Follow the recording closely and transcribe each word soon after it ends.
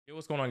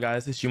What's going on,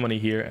 guys? It's GMoney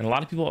here, and a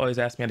lot of people always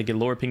ask me how to get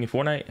lower ping in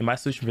Fortnite, and my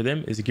solution for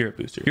them is a Gear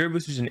Booster. Gear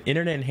Booster is an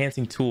internet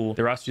enhancing tool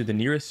that routes you to the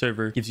nearest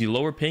server, gives you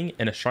lower ping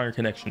and a stronger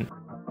connection.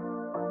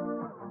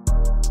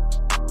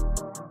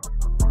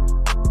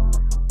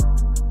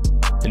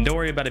 And don't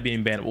worry about it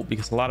being bannable,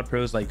 because a lot of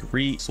pros like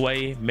Re,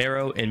 Sway,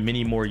 Marrow, and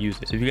many more use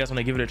it. So if you guys want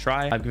to give it a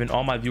try, I've given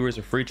all my viewers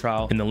a free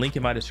trial in the link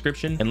in my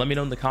description, and let me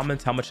know in the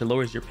comments how much it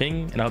lowers your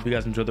ping, and I hope you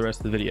guys enjoy the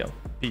rest of the video.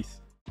 Peace.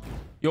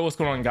 Yo, what's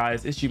going on,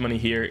 guys? It's GMoney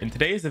here, and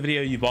today is the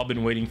video you've all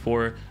been waiting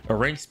for, a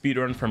ranked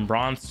speedrun from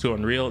bronze to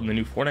unreal in the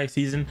new Fortnite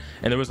season.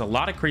 And there was a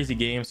lot of crazy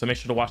games, so make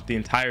sure to watch the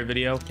entire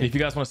video. And if you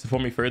guys want to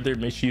support me further,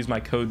 make sure you use my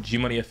code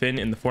GMoneyFN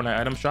in the Fortnite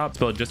item shop,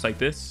 spelled just like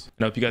this.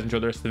 And I hope you guys enjoy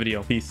the rest of the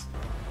video. Peace.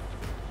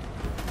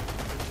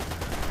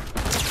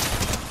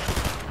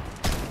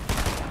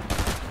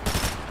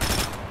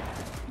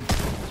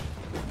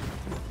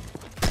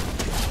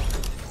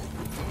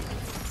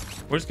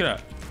 Where's it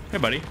at? Hey,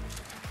 buddy.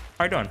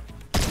 How you doing?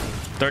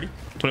 30,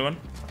 21.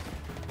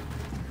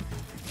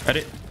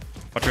 Edit.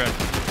 Watch your head.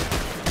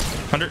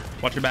 100.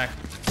 Watch your back.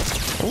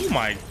 Oh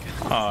my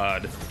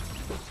god.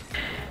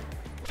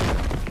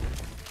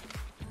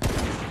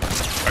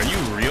 Are you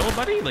real,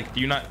 buddy? Like, do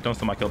you not? Don't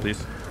steal my kill,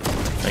 please.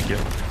 Thank you.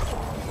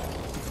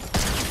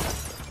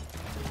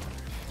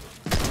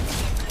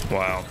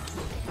 Wow.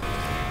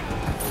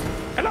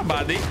 Hello,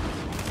 buddy.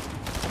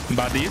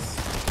 Buddies.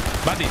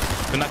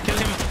 Buddies. Do not kill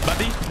him,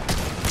 buddy.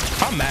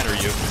 How mad are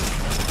you?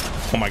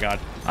 Oh my god,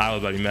 I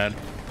was about to be mad.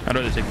 I'd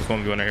rather take this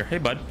 1v1 right here. Hey,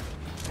 bud.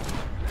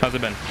 How's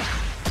it been?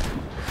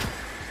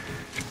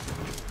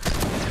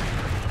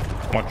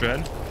 Watch your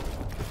head.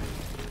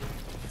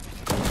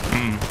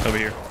 Over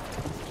here.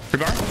 Free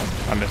bar?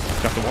 I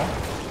missed. Got the wall.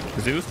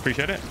 Zeus,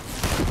 appreciate it.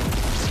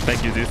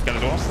 Thank you, Zeus. Got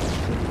his wall.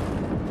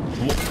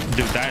 Whoa.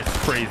 Dude, that is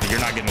crazy. You're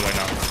not getting away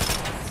now.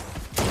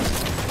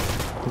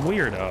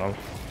 Weirdo.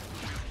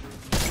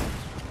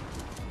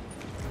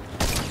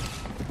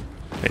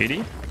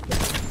 80?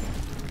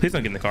 Please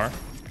don't get in the car.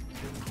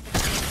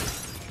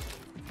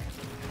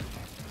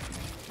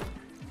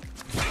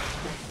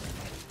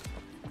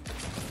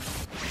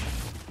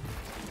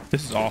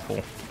 This is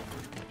awful.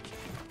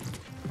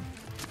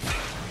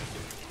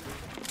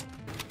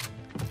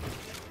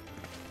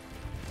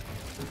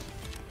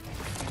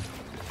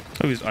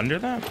 Oh, he's under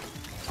that?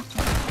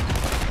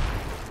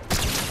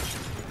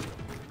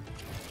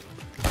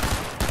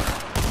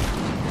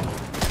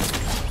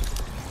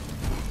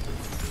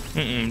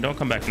 Don't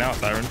come back now,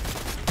 Siren.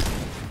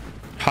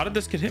 How did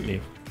this kid hit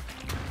me?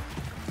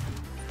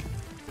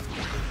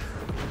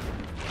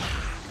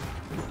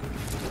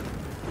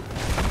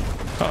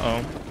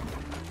 Uh-oh.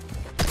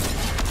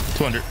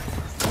 200.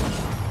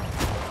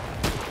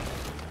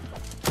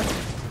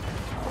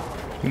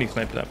 We need to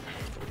snipe that.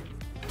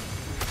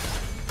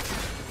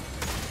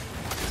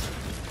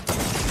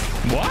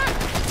 What?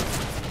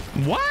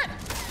 What?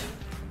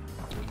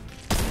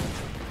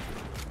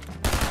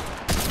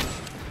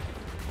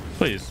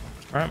 Please.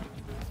 All right.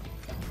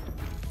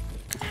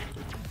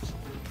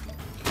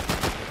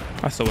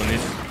 I still win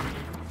these.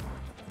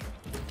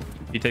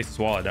 He takes his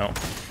wall, I don't.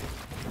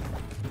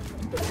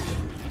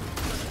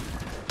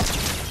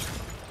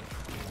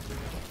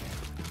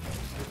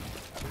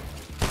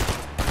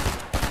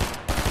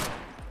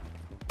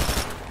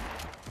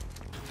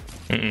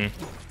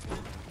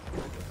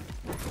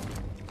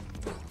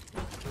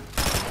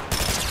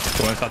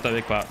 Go inside that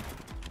big pot.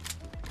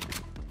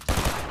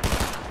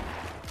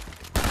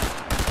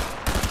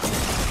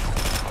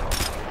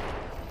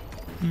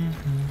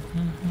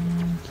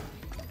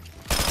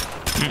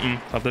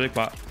 Stop the big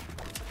pot.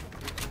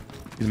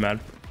 He's mad.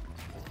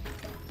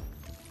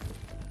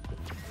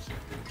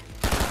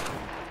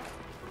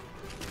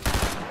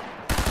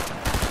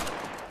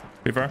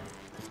 Pretty far.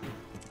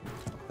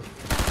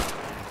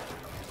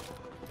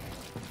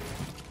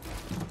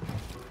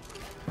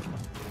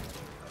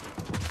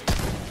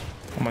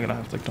 Oh my god, I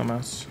have to like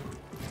dumbass.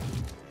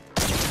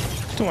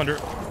 200.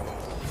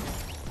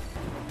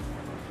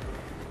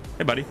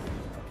 Hey, buddy.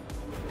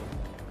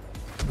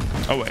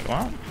 Oh wait,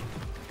 what?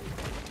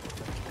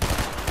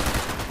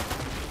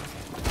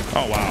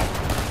 Oh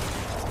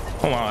wow.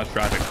 Oh wow, that's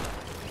tragic.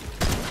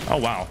 Oh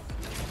wow.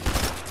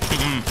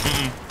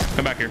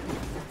 Come back here.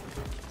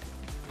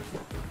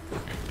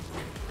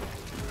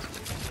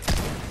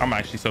 I'm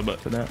actually so butt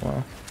for that.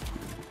 Wow.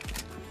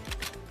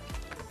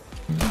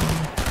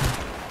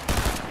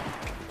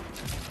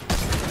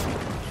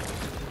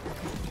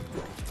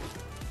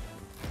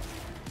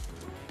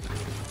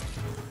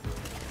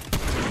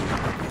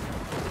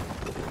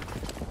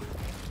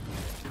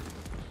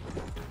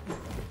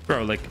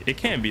 Bro, like, it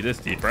can't be this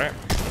deep, right?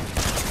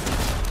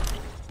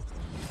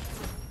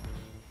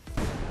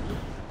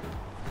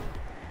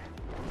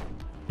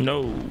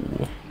 No.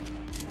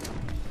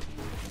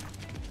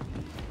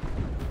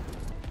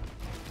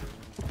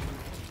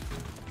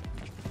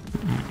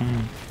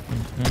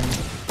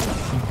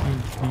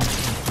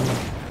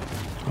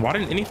 Why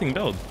didn't anything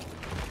build?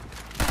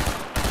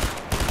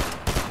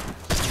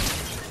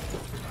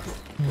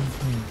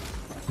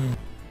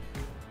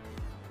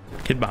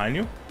 Kid behind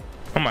you?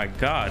 Oh my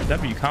god,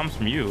 W comes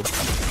from you.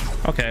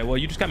 Okay, well,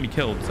 you just got me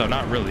killed, so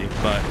not really,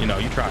 but you know,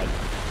 you tried.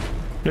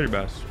 Did your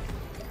best.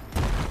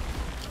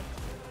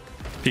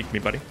 Peek me,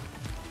 buddy.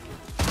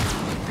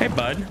 Hey,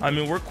 bud. I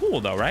mean, we're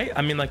cool though, right?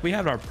 I mean, like, we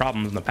had our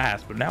problems in the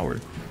past, but now we're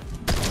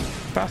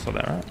past all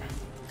that, right?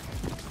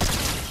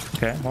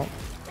 Okay, well.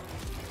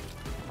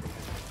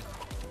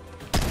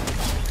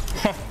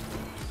 Huh.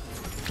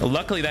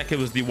 Luckily, that kid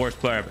was the worst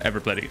player I've ever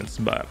played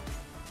against, but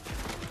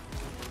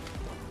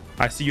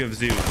I see you have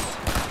Zeus.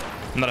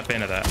 I'm not a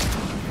fan of that.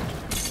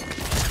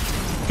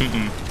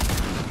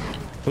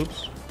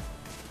 Oops.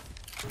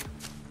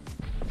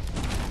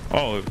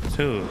 Oh,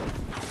 two.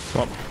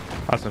 Well,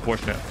 that's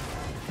unfortunate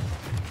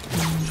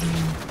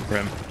for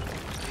him.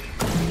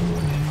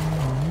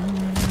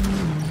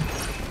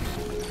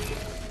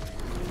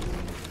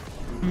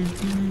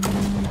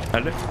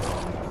 Had it?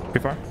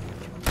 Pretty far?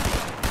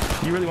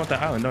 You really want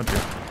that island, don't you?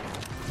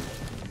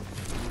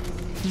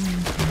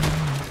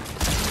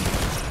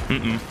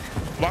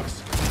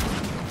 Box.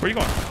 Where you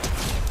going?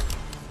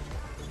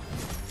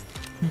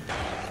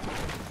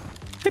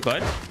 Hey,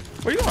 bud.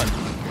 Where you going?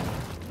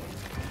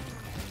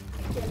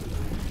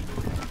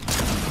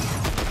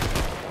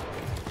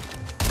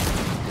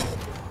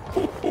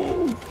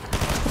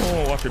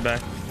 Oh, watch your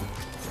back.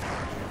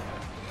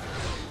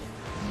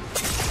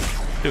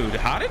 Dude,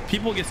 how did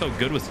people get so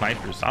good with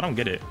snipers? I don't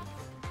get it.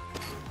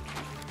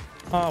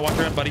 Oh, watch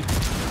your head, buddy.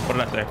 What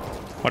did I say?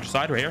 Watch your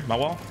side right here, my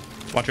wall.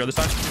 Watch your other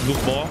side.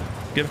 Goofball.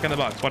 Get back in the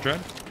box. Watch your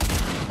head.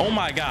 Oh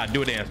my god,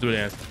 do a dance, do a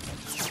dance.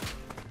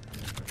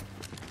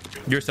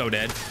 You're so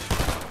dead.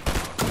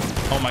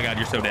 Oh my god,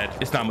 you're so dead.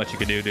 It's not much you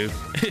can do, dude.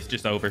 It's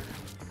just over.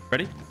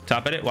 Ready?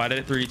 Top edit, wide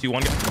edit, 3, 2,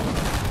 1, go.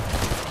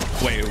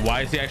 Wait,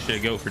 why is he actually a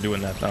goat for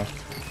doing that though?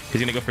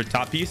 He's gonna go for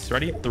top piece.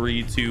 Ready?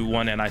 3, 2,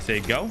 1, and I say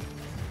go.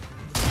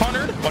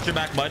 100. Watch your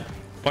back, bud.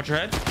 Watch your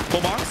head.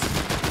 Full box.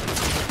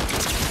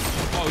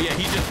 Oh yeah,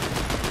 he just.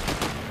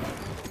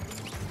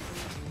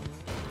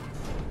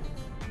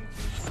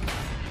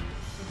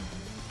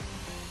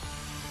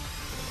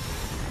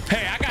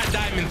 Hey, I got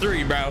diamond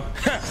 3, bro.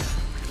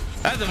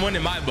 That's a win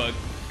in my book.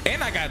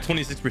 And I got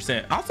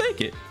 26%. I'll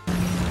take it.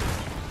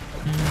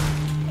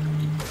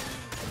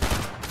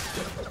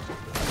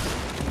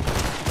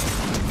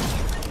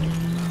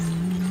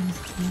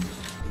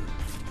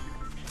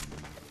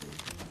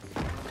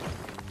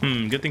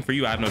 Good thing for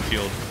you, I have no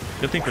shield.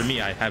 Good thing for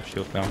me, I have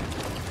shield now.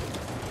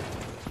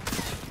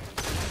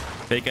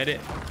 Fake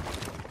edit.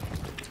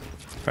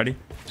 Ready?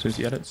 As soon as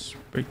he edits,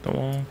 break the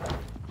wall.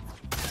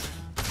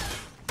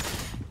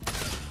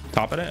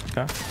 Top edit.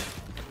 Okay.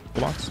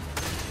 Blocks.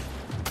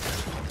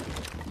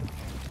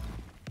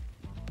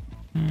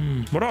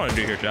 What do I want to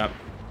do here, chap?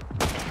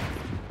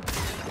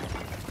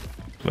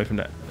 Wait from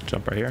that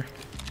jump right here.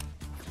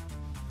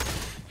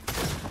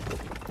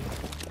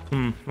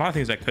 A lot of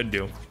things I could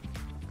do.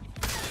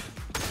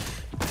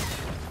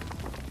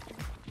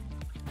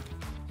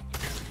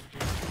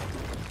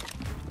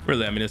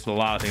 Really, I mean, there's a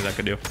lot of things I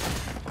could do.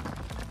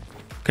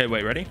 Okay,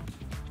 wait, ready?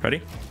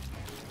 Ready?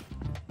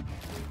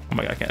 Oh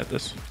my god, I can't hit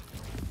this.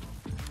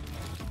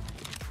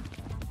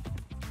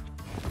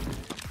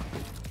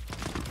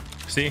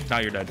 See? Now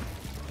you're dead.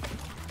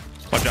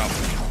 Watch out.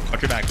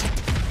 Watch your back.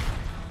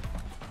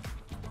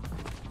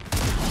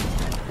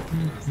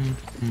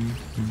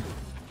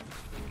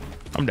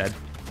 I'm dead.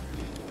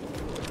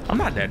 I'm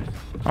not dead.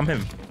 I'm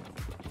him.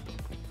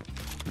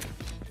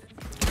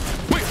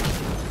 Wait.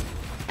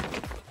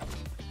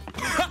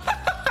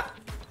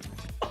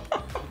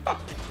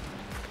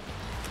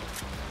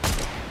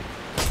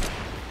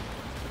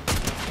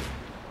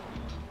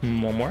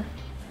 One more.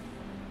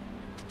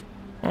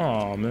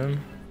 Oh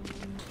man.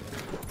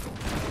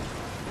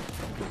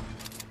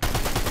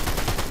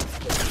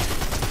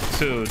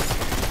 Dude,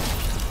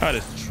 that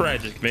is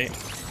tragic, mate.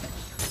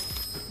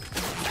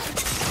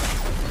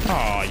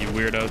 Oh, you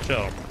weirdo,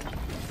 chill.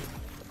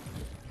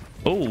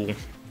 Oh,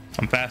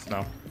 I'm fast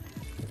now.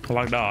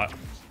 Like that.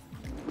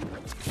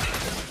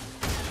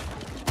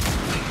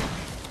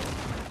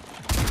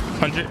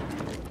 100. I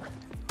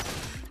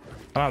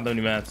don't have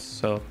any mats,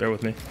 so bear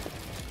with me.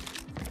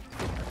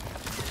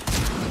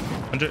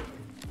 100.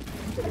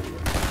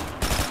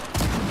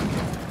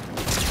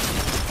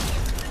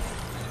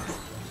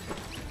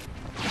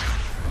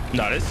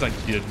 No, this is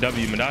like the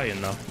W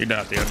medallion though. You're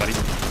down there, buddy.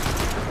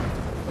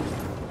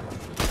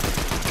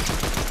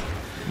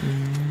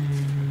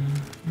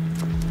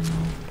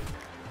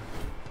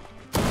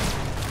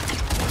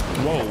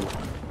 Whoa.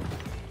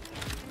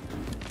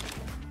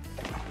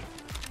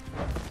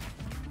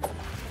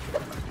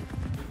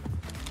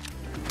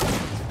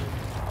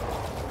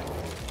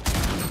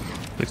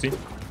 See?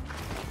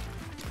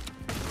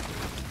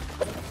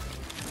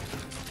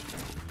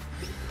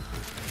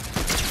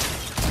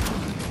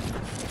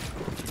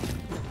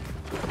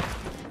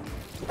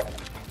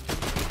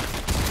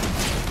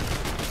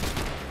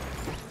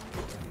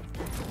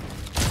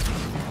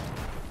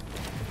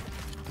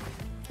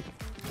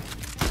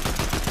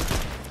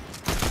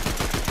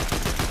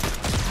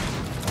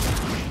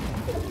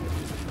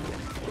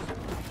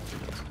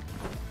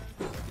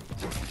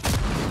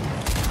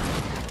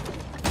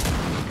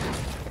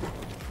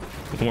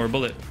 One more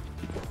bullet.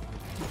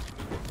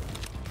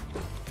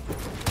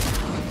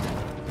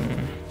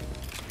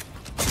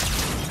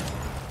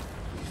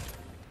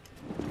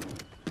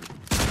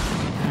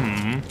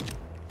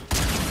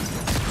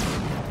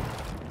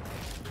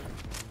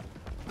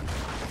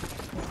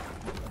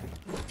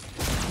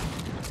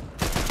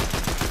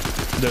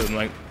 Dude,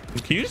 like,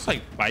 can you just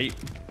like fight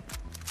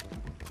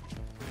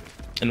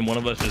and one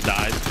of us just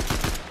dies?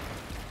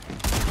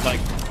 Like,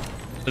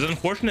 as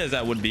unfortunate as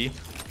that would be,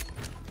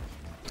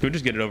 can we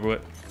just get it over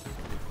with?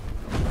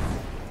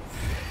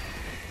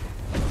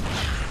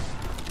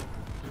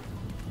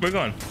 Where you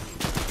going?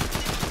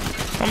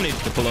 I'm gonna need you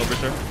to pull over,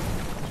 sir.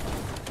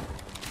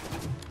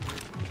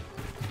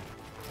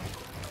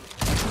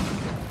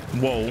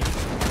 Whoa.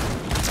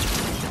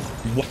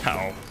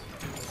 Wow.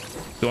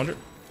 200?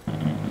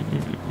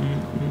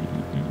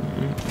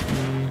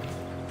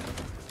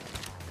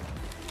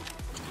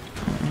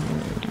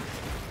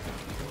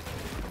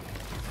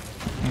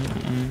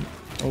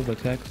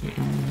 Overtext.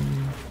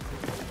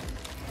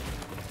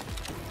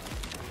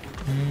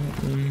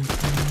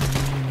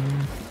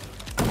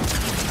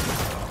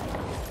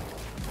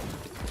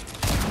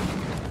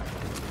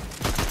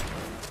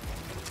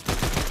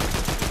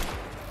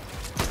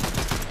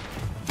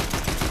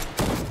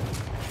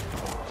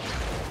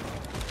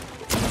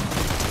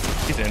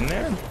 He's in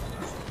there.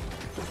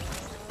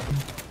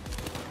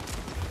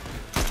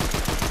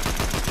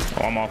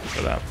 Oh, I'm off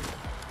for that.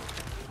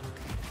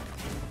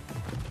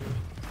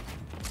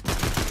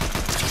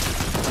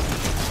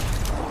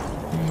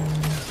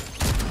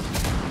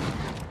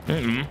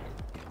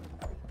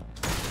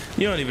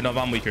 You don't even know if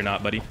I'm weak or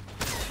not, buddy.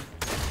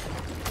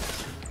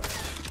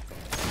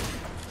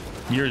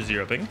 You're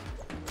 0 ping.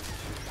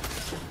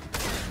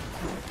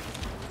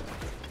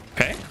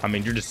 Okay, I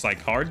mean, you're just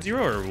like hard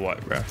 0 or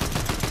what, bro?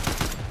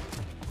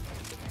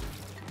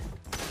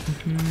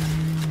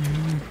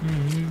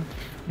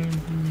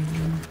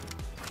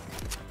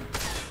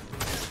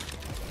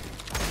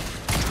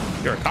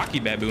 You're a cocky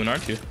baboon,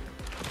 aren't you?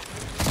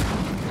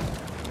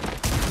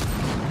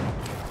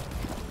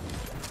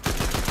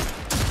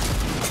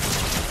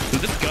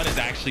 This gun is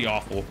actually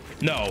awful.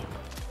 No,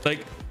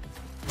 like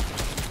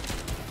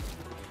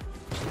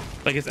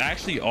it's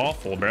actually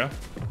awful, bro.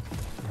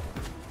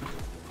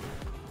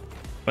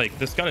 Like,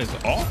 this gun is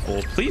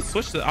awful. Please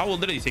switch I will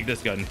literally take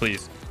this gun,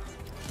 please.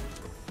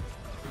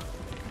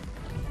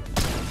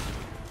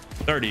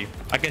 30.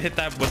 I can hit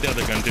that with the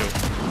other gun too.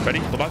 Ready?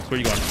 The box, where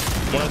you going?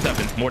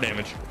 107, more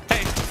damage.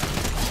 Hey,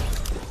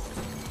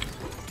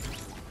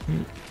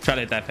 try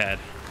to hit that pad.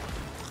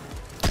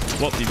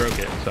 Well, you broke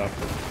it, so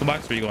the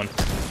box, where you going?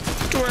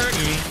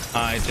 Twerking.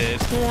 I said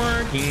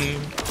twerking.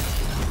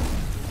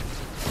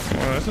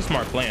 Well, that's a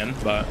smart plan,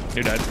 but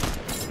you're dead.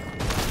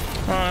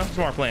 That's a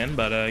smart plan,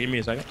 but give me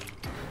a second.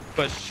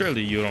 But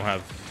surely you don't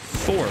have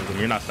 4 of them.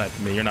 You're not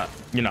sniping me. You're not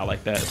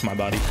like that. It's my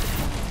body.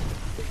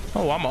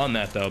 Oh, I'm on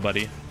that though,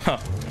 buddy. Huh.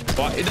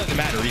 Well, it doesn't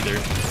matter either.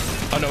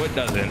 Oh no, it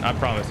doesn't. I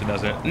promise it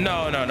doesn't.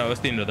 No,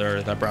 it's the end of the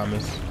earth. I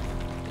promise.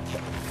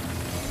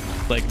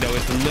 Like, no,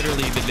 it's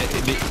literally the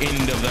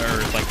end of the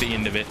earth, like the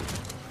end of it.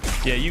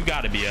 Yeah, you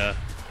got to be a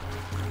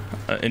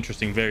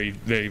interesting, very,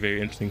 very, very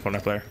interesting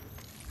Fortnite player.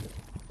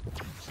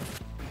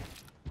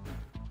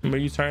 But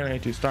you turn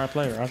into star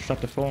player. I shot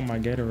the phone my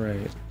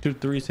Gatorade.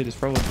 2-3 cities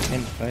frozen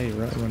in the face,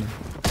 right?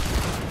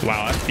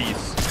 Wow, that's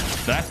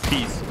peace. That's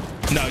peace.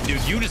 No,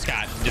 dude, you just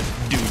got dude,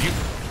 you.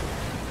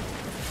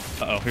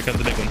 Uh oh, here comes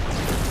the big one.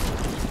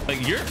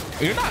 Like,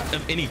 you're not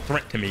of any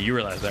threat to me. You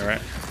realize that,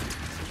 right?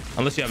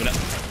 Unless you have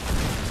enough.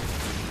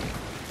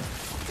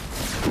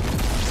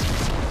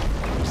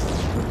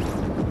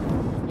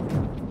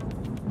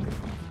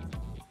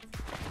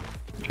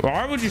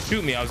 Why would you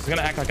shoot me? I was just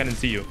gonna act like I didn't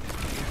see you.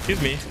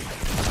 Excuse me.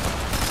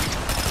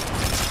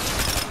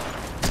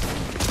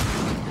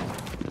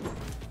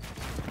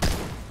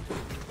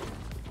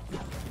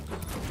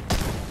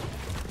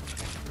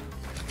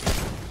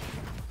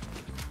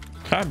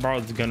 Can I borrow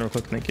this gun real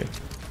quick? Thank you.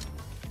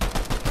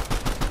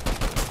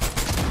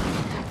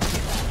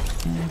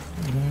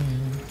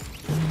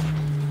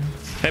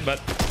 Hey, bud.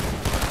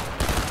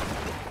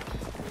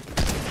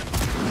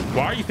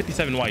 Why are you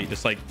 57 white?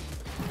 Just like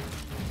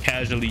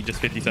casually just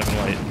 57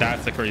 white.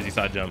 That's a crazy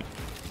side jump.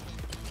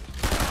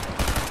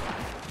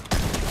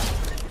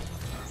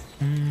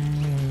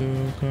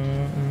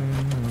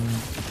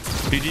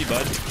 GG,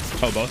 bud.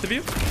 Oh, both of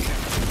you?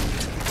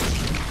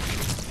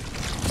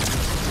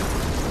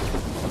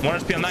 1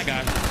 HP on that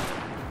guy.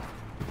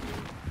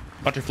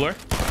 Watch your floor.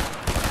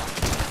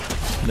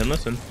 Then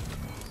listen.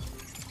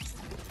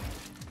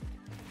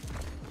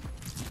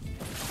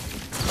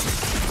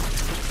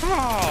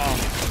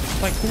 Oh,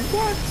 like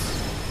what?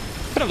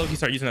 I'm gonna low-key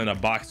start using it in a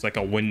box like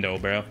a window,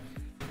 bro.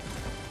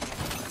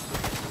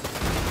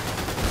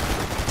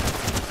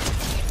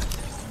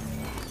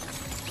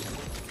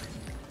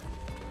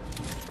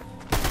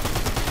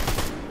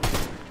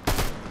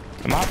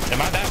 Am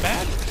I that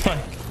bad?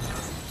 Like,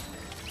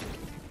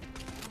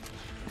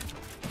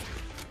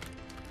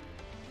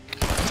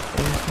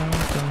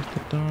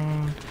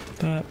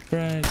 that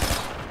bright.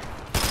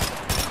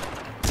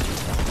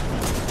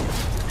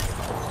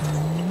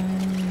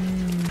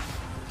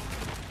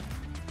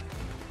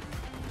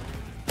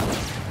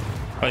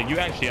 Like, you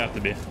actually have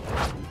to be.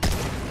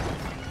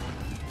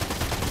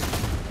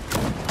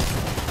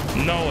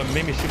 No, it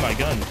made me shoot my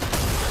gun.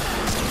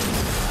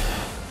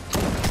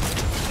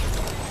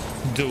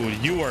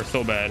 Dude, you are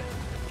so bad.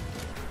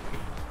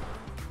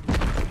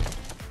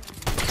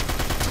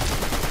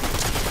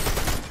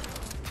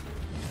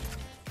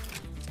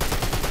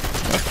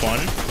 That's fun,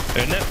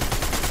 isn't it?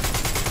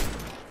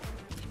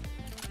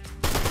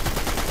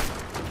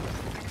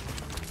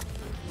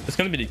 It's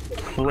gonna be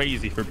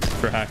crazy for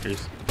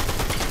hackers.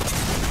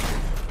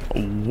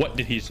 What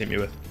did he just hit me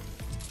with?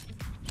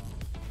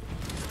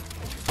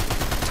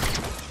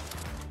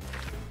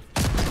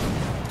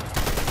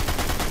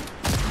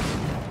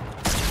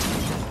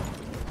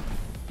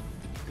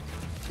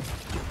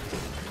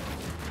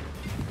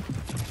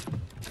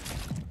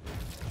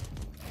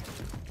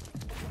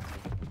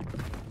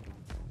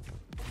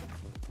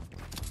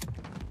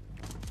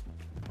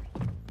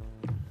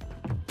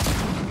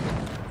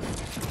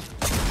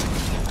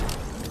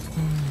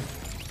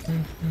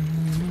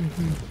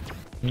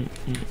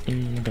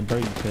 Like a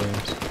bird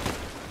tails.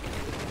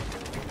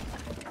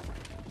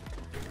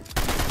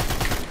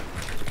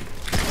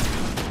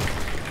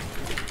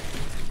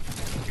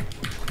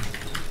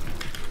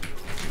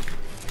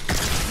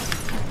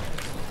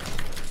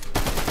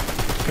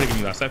 Gotta give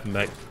me that second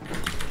back.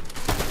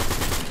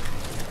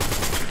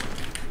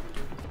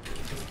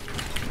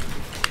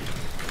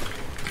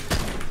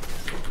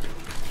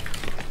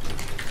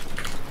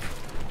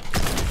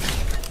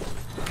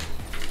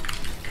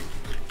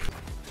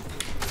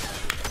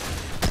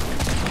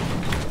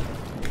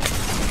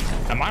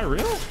 Am I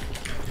real? I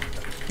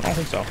don't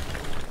think so.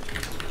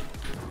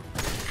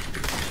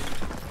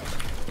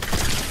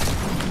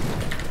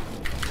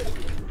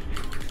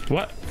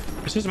 What?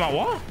 It's just my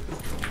wall?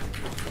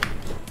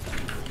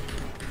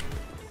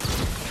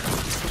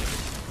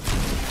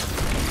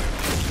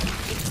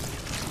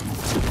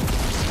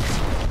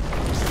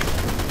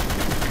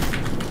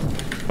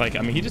 Like,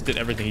 I mean, he just did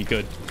everything he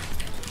could.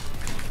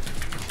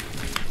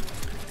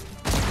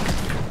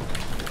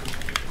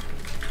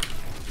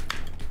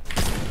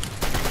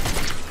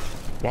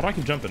 Why do I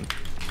keep jumping?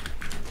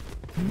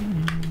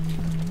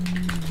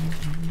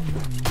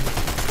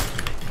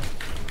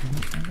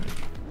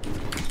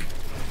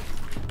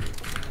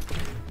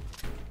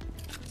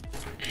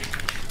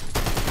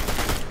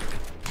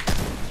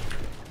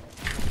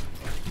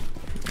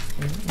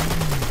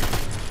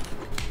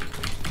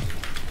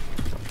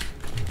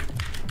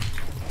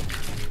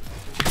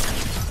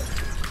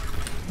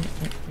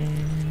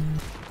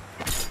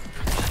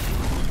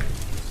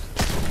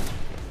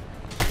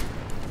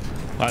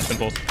 Last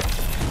impulse.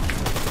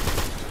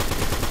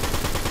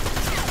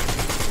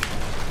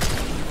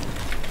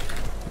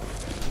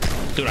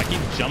 Dude, I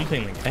keep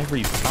jumping like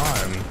every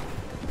time.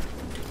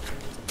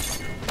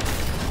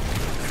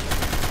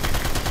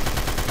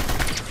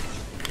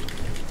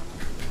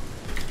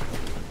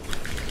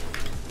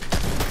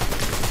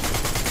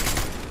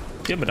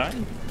 You have a die?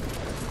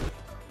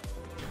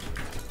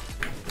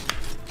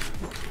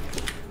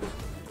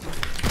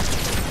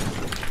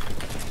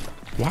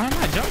 Why am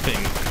I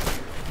jumping?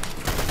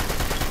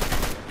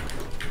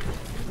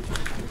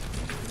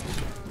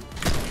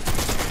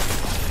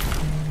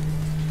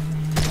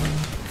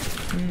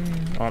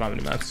 Oh, I don't have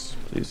any mats.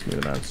 Please give me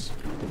the mats.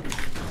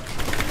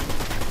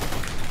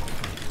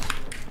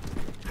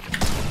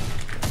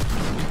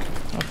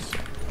 That's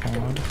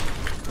odd.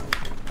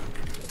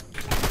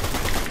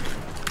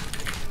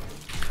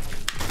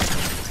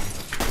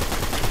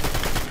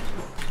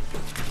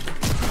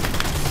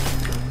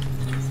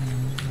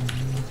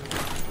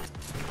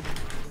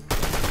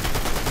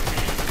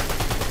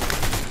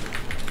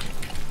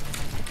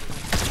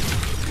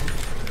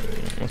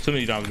 Well, so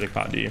many times they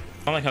caught you.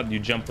 I don't like how you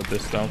jump with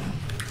this though.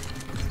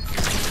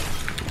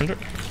 100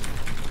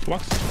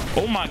 bucks.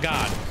 Oh my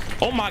god.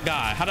 Oh my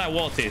god. How did I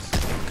wall taste?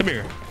 Come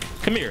here.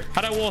 Come here. How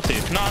did I wall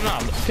taste? No, no.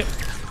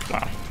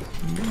 Wow.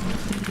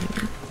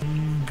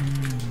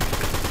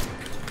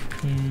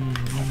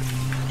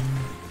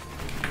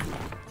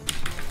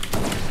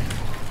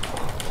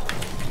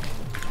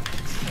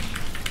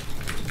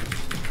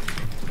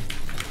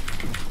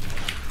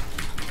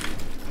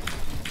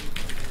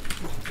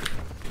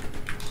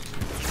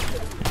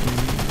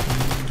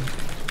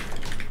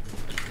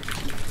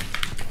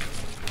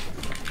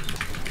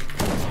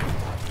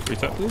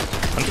 Reset, please.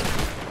 100.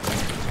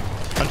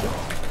 100.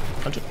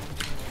 100.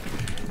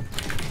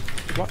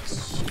 Bucks.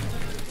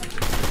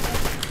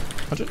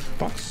 100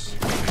 bucks.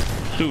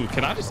 Dude,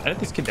 can I just edit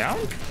this kid down?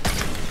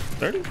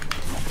 30?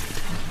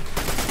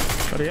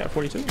 What are you at?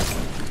 42?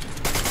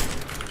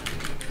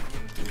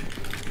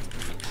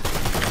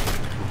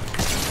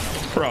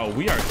 Bro,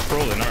 we are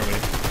trolling, aren't we?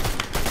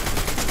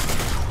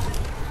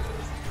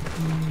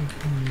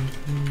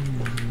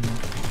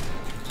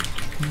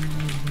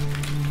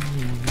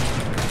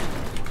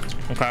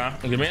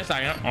 Okay, give me a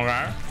second.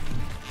 Okay,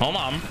 hold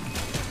on.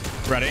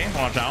 Ready?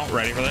 Watch out.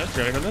 Ready for this?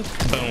 Ready for this?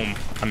 Boom.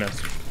 I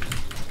missed.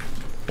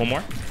 One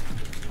more.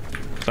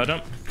 Side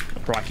jump.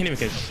 Bro, I can't even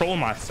control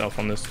myself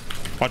on this.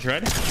 Watch your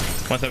head.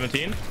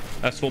 117.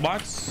 That's full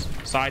box.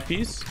 Side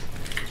piece.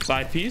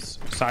 Side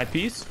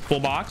piece, full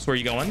box. Where are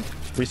you going?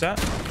 Reset,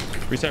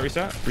 reset,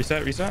 reset,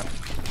 reset, reset.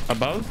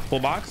 Above, full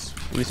box,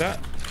 reset,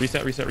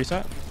 reset, reset,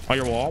 reset. On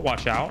your wall,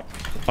 watch out.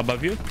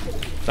 Above you,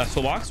 that's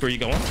full box. Where are you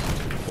going?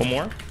 One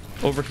more.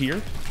 Over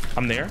here,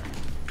 I'm there.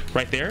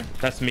 Right there,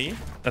 that's me.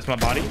 That's my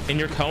body. In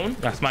your cone,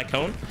 that's my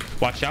cone.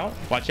 Watch out,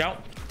 watch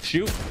out.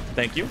 Shoot,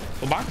 thank you.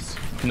 Full box.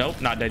 Nope,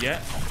 not dead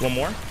yet. One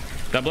more.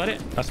 Double it,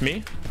 that's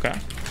me. Okay.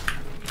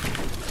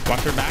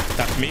 Watch your back,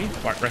 that's me.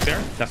 Right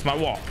there, that's my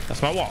wall.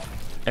 That's my wall.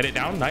 Edit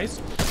down, nice.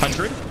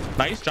 100,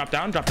 nice. Drop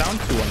down, 200.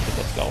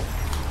 Let's go.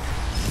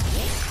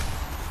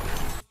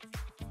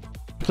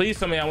 Please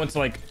tell me I went to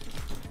like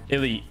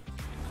elite.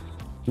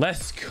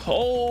 Let's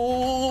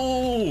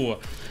go.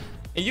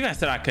 And you guys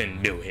said I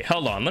couldn't do it.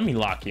 Hold on, let me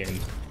lock in.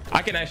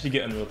 I can actually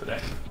get Unreal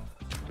today.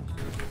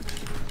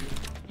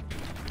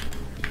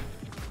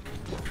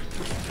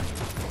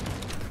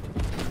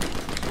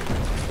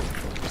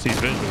 See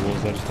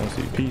visuals, I just don't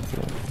see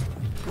people.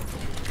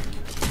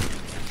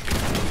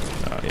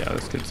 Oh yeah,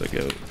 this kid's a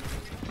goat.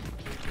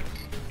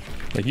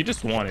 Like, you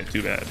just want it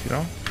too bad, you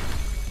know?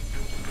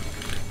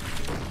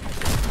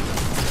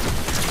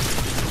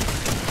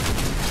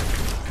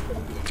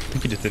 I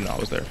think he just didn't know I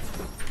was there.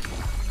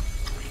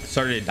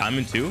 Started at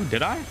diamond 2,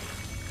 did I?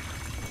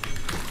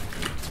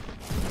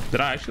 Did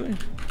I actually?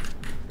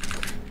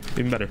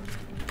 Even better.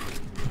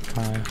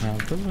 I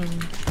have the loot.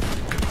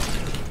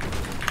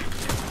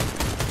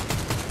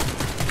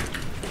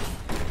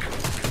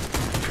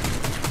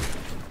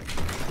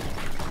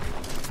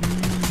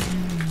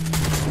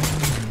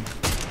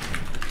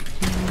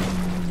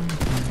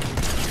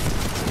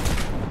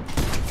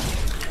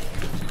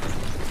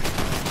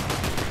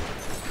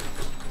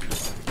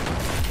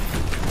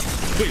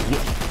 Wait,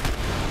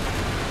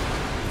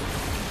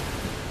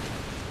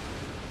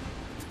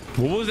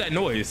 what was that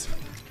noise?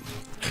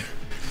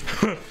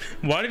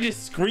 Why did you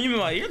scream in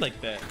my ear like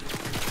that?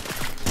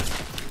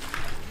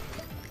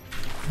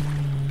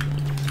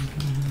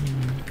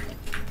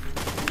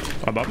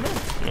 Above me?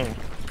 Oh.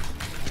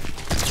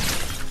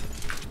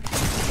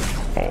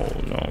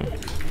 Oh no.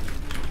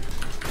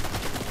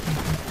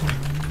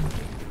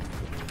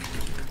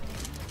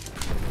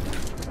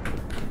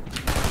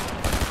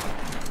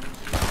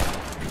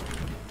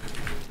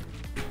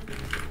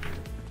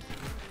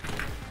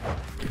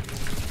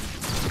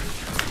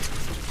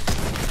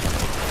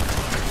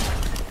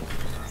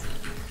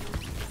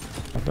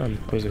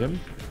 Oh, is it him?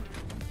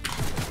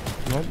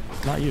 Nope,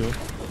 not you.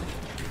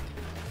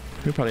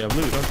 You probably have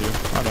loot, don't you?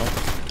 I don't.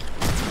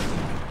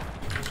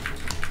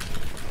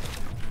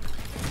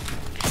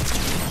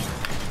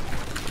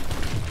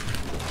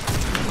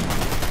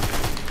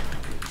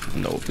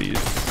 No, please.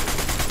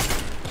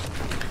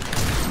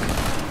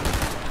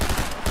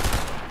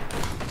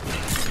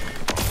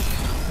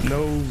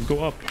 No,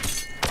 go up.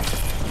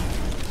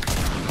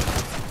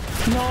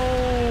 No!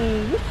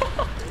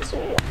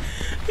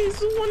 He's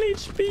 1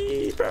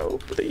 HP, bro,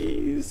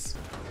 please.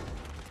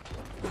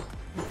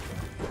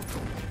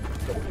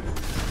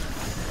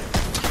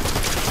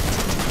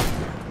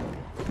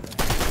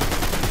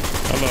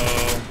 Hello.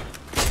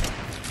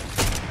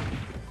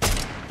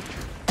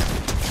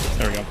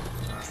 There we go.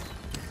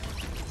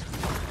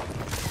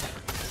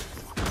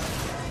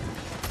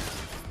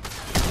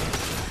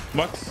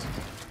 What?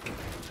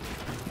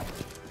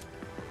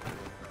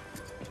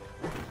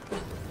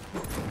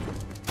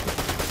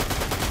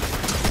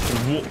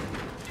 Whoa.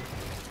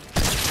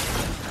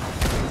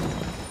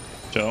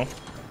 Chill.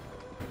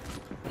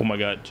 Oh my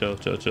god, chill.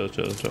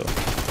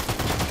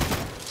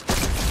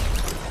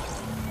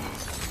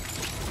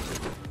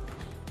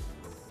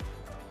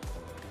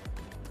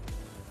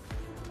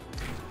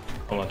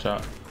 Oh, watch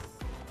out.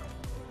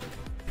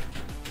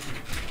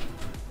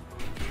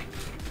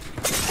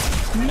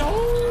 No,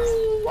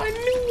 I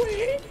knew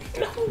it.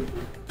 No.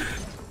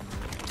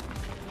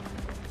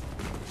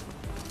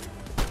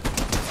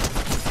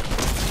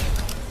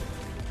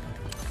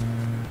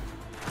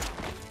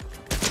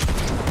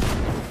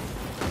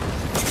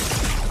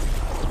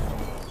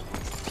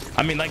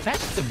 I mean, like, that's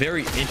just a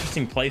very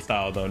interesting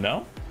playstyle, though,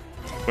 no?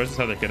 Where's this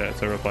other kid at?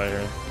 So reply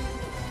here.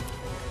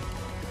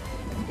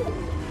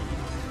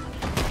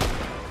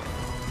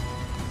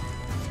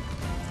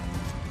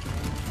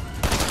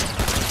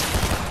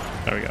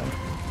 There we go.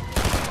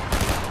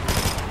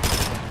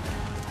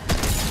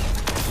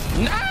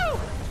 No!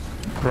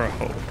 Bro.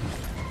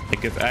 It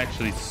gets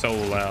actually so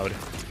loud.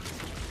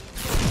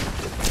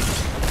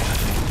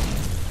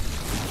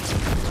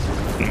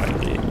 My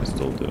game is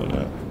still doing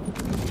that.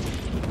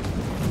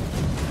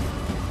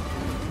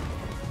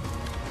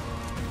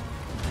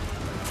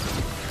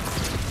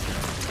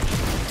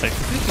 Like,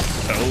 this is just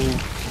so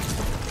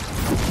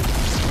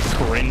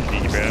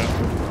cringy, bro.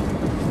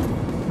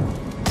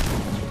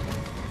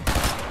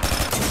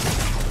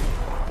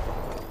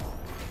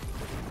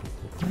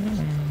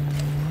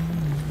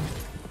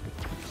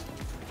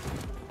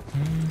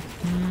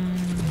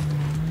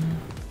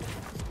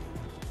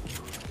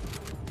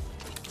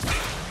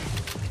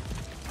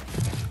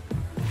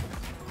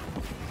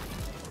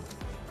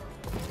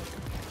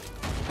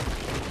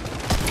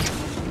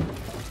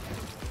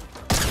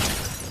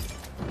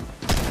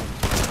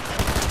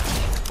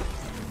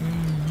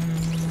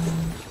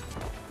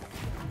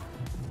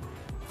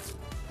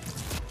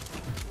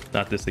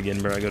 Not this again,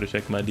 bro. I go to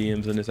check my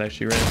DMs and it's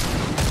actually red.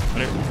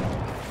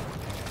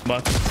 100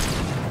 bucks.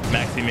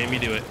 Maxi made me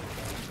do it.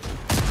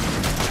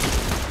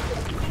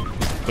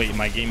 Wait,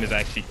 my game is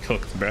actually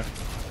cooked, bro.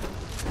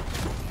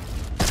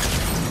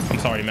 I'm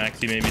sorry,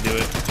 Maxi made me do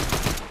it.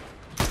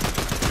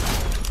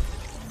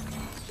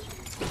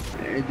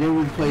 And then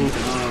we played,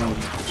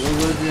 what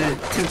was that?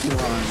 Temple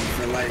Run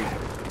for like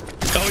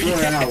 4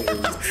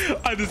 hours.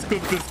 I just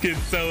cooked this kid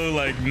so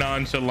like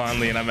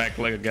nonchalantly and I'm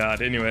acting like a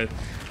god. Anyway,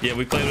 yeah,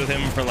 we played with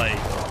him for like,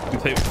 we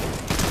played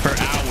for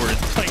hours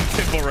playing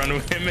Temple Run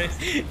with him and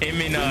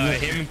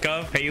him,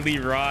 Cuff, Haley,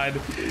 Rod.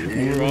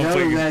 We were all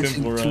playing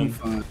Temple Run.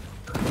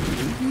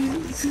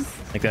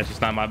 Like that's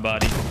just not my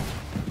body.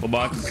 Full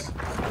box.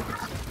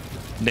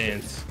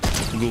 Dance.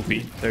 Goofy.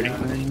 30.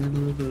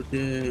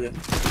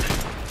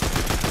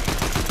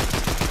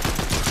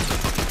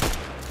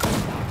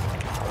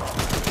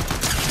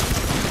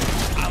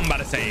 I'm about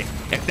to say,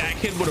 if that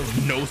kid would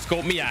have no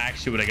scoped me, I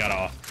actually would have got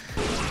off.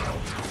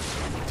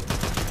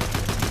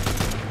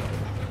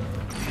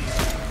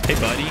 Hey,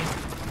 buddy.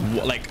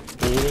 Like,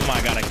 oh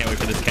my god, I can't wait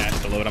for this cash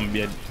to load. I'm gonna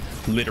be a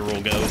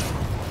literal ghost.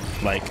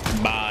 Like,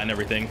 bye and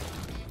everything.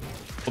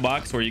 Full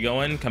box, where you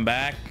going? Come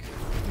back.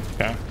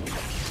 Okay.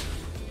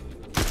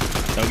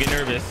 Don't get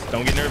nervous.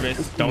 Don't get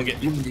nervous. Don't get.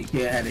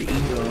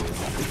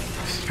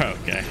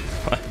 Okay.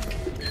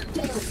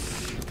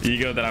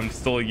 Ego that I'm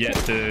still yet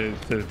to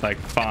like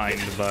find,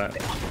 but.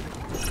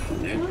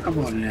 Come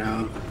on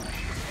now.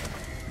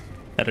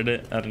 Edit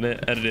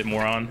it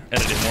more on.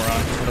 Edit it more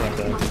on.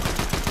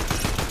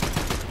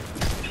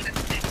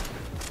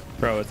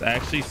 Bro, it's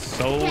actually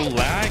so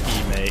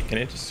laggy, mate. Can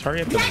it just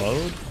hurry up and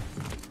load?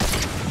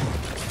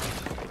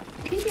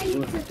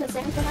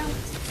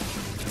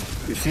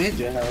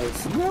 Cassandra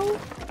house. No.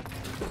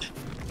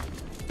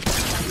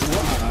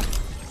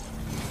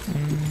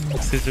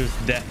 Scissors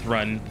death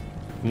run.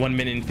 1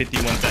 minute and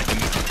 51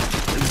 seconds.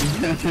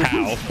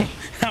 How?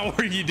 How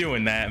are you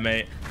doing that,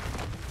 mate?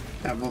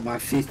 I'm on my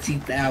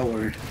 15th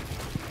hour.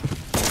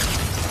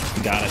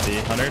 Gotta be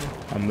 100.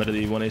 I'm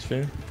literally 1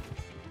 HP.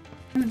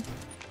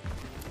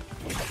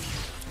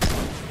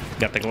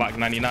 Got the Glock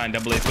 99 AA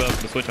 12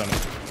 with the switch on it.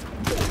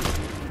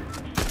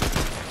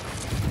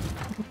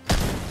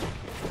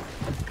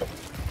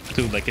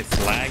 Dude, like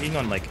it's lagging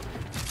on like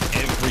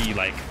every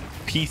like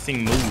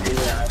piecing move.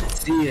 Yeah, I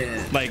see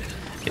it. Like,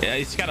 yeah,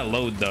 it's gotta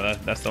load though.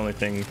 That's the only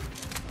thing.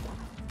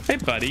 Hey,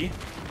 buddy,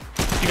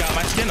 you got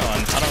my skin on.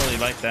 I don't really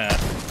like that.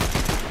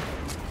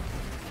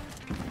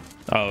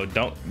 Oh,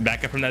 don't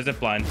back up from that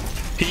zip line.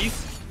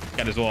 Piece,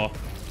 got his wall.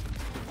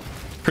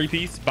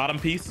 Pre-piece, bottom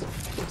piece,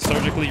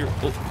 surgically.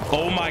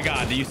 Oh my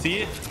god, do you see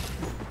it?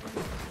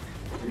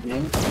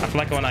 I feel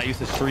like when I used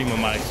to stream with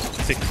my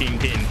 16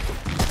 pin.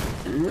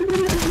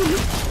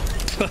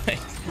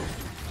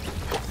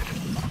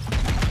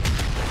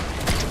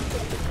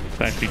 It's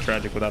actually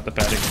tragic without the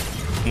padding.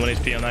 1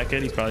 HP on that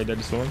kid. He's probably dead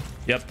to storm.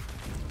 Yep.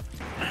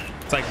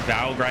 It's like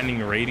Val grinding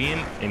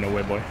Radiant. Ain't no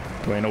way, boy.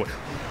 Ain't no way.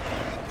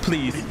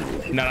 Please,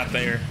 not up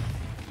there.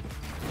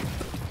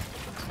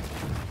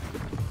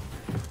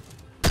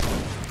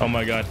 Oh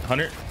my god,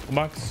 100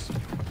 bucks.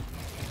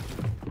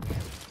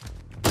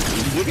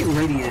 Getting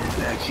Radiant is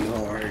actually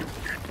hard.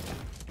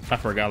 I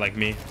forgot, like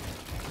me.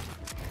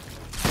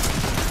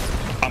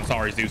 I'm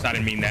sorry, Zeus. I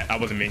didn't mean that. I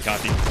wasn't being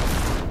cocky.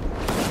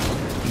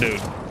 Dude,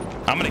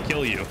 I'm gonna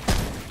kill you.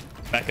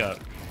 Back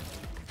up.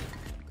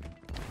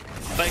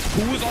 Like,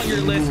 who's on your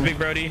list, Big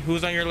Brody?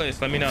 Who's on your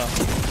list? Let me know.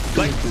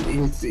 Like,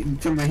 you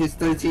talking about his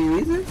 13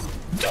 reasons?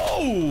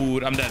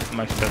 Dude, I'm dead. I'm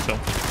actually dead still.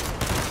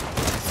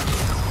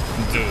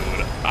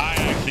 Dude,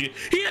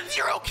 he has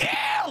 0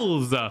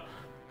 kills.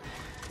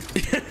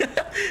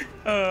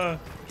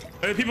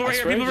 People right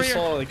here. People right here.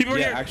 Like, people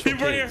right yeah, here.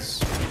 People right here.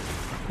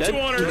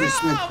 200.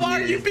 Ah, why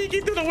are you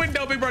peeking through the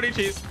window, Big Brody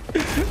cheese?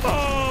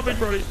 Oh, Big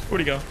Brody.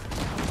 Where'd he go?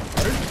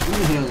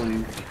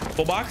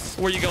 Full box.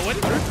 Where you going?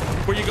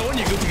 Where you going?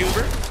 You goofy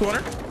goober.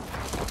 200.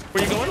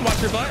 Where you going?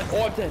 Watch your butt.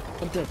 Oh, I'm dead.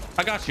 I'm dead.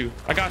 I got you.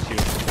 I got you.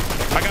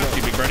 I got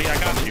you, Big Brody. I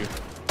got you.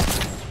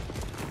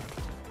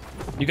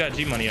 You got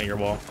GMoney on your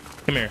wall.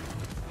 Come here.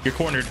 You're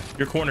cornered.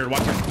 You're cornered.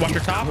 Watch your top. Watch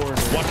your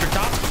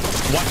top.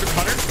 Watch your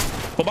 100.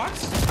 Full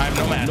box. I have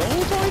no match. No,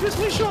 I missed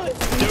my shot.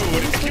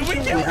 Dude, can we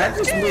kill I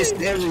just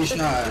missed every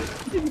shot.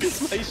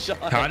 Missed my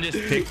shot. Con just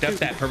picked up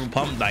that purple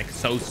pump like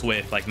so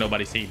swift, like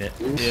nobody's seen it.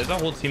 Yeah, there's a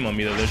whole team on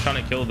me though. They're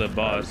trying to kill the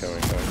boss. Okay.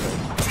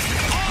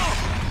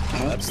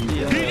 That's the,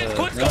 He just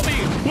quit scoping.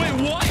 Wait,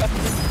 what?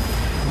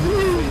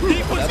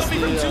 He quit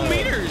scoping from 2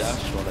 meters.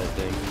 Dash one, I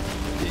think.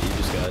 Yeah, you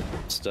just got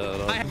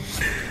stunned on.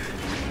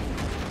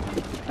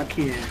 I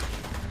can't.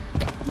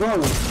 Bro,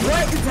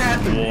 what is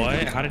happening?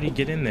 What? How did he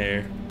get in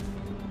there?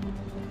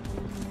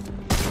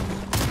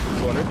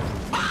 200.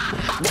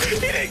 He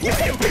didn't kill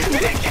you! He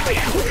didn't kill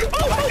you!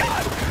 Oh my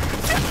god!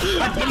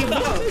 I gave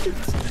up!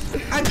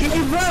 I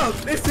gave up!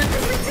 It's a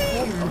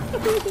team!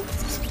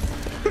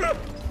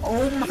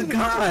 Oh my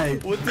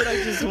god! What did I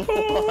just watch?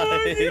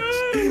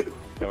 Oh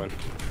Come on.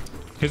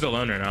 He's a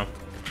loner now.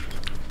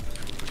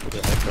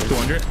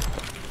 200.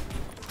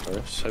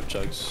 Hope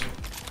chugs.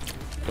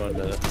 Going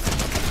to...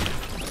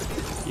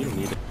 You don't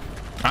need it.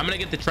 I'm gonna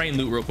get the train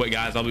loot real quick,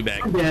 guys. I'll be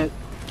back. Yeah. Wait,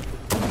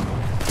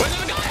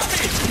 there's a guy on me!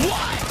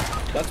 What?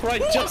 That's what I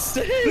just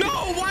said.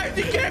 No, why is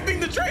he camping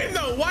the train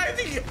though? Why is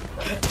he?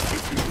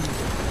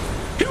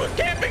 He was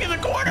camping in the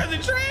corner of the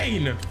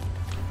train.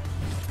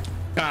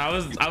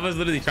 God, I was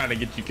literally trying to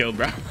get you killed,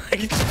 bro.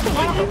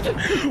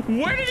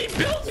 Where did he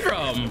build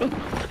from?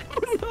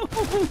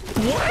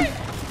 What?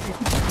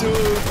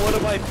 Dude, what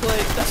am I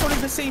playing? That's not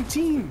even the same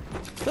team.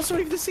 That's not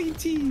even the same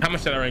team. How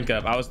much did I rank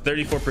up? I was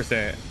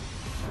 34%.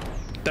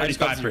 35%. I just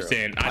got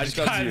 0%. I just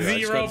got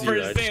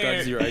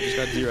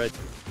 0.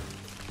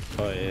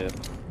 Oh yeah.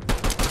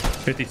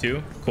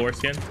 52 core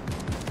skin.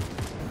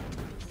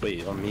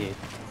 Wait, on me.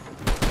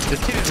 This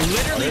kid is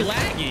literally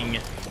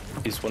lagging.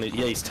 He's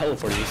he's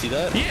teleporting. You see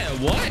that? Yeah,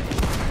 what?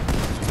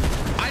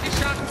 I just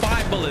shot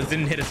 5 bullets,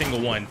 didn't hit a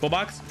single one. Full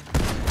box?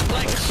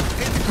 Like, it's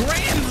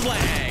Grand's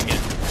lag.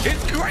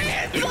 It's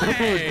Grand's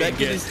lag. That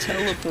kid is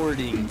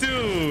teleporting.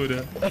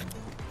 Dude.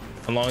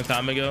 A long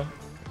time ago,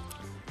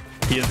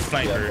 he is a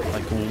sniper. Yeah.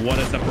 Like, what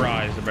a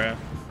surprise, bro.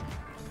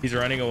 He's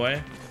running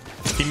away.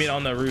 Teammate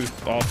on the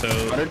roof also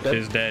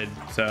is dead.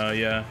 So,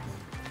 yeah.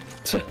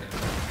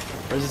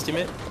 Where's his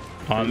teammate?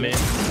 On me.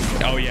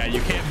 Oh yeah,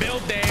 you can't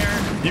build there.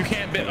 You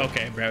can't build.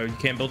 Okay, bro, you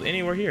can't build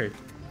anywhere here.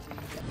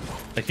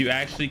 Like, you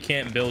actually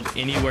can't build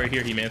anywhere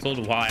here. He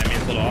mantled. Why? I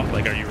mantled off.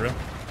 Like, are you real?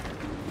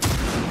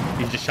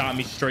 He just shot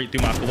me straight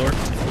through my floor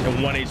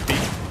at 1 HP.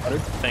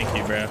 Thank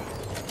you, bro.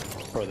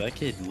 Bro, that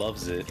kid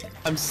loves it.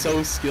 I'm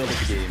so skilled at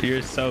the game.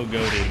 You're so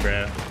goated,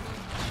 bro.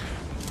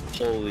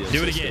 Holy.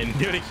 Do it again.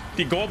 Do it.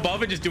 Go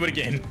above and just do it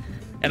again.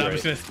 And I'm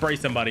just gonna spray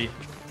somebody.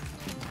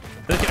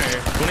 Let's get out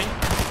here. 20.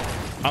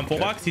 On full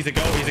box. He's a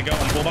go. He's a go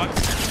on full box.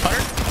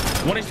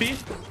 100. 1 HP.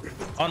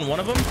 On one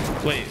of them.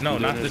 Wait, no,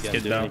 not this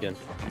kid though. Do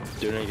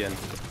it again.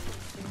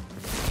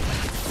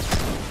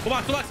 Full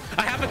box. Full box.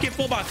 I have a kid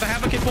full box. I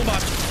have a kid full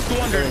box.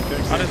 200.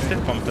 I just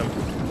stiff bumped him.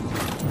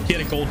 He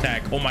had a gold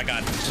tag. Oh my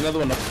god. There's another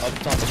one up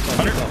top.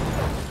 100.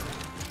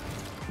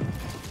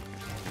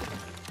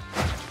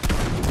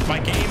 My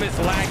game is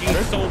lagging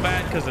so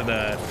bad because of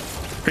the.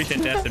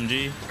 Appreciate the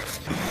SMG.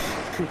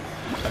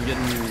 I'm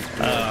getting.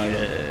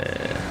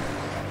 Yeah.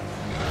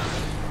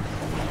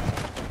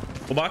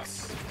 Full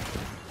box.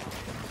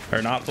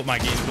 Or not, but my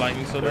game's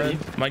lagging so 30.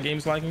 bad. My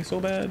game's lagging so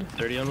bad.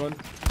 30 on one.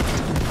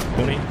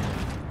 20.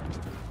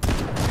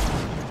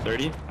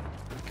 30.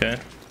 Okay.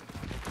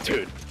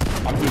 Dude,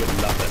 I'm doing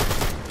nothing.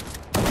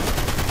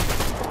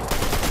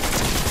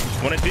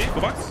 1 HP,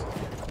 full box.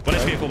 1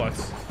 HP, full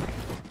box.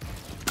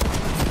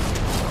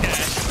 Yeah.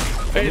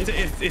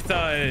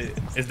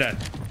 It's dead.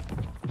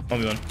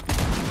 Only one.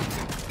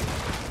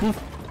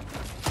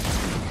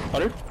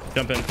 100.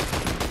 Jump in.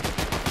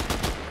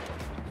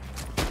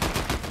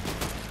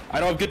 I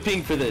don't have good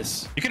ping for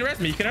this. You can arrest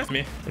me. You can arrest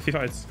me if he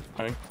fights.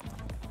 Alright.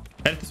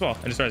 Head at this wall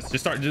and just res.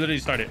 Just start. Literally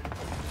start it.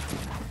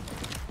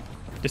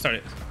 Just start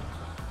it.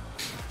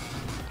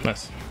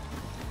 Nice.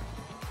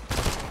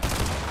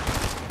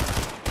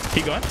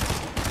 Keep going.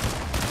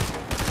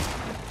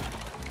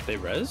 They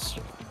res?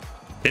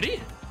 Did he?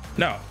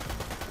 No.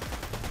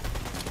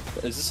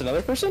 Is this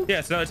another person? Yeah,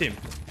 it's another team.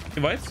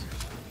 He fights?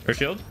 Or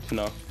shield?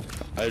 No.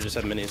 I just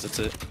have minis. That's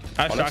it.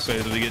 I have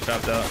shockwaves when we get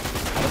chopped out.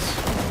 Honest?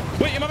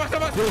 Wait, in my box,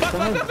 box. I'm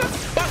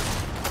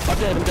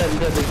dead.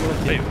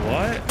 Wait,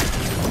 what?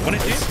 What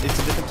is it? It's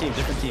a different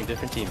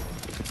team.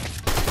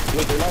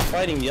 Wait, they're not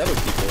fighting the other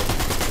people.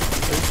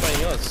 They're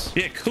fighting us.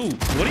 Yeah, cool.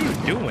 What are you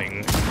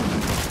doing?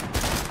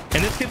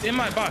 And this kid's in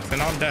my box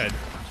and I'm dead.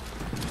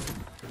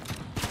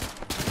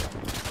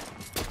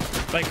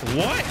 Like,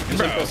 what?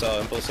 Bro. Impulse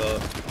out.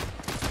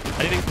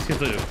 I think this kid's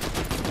loot.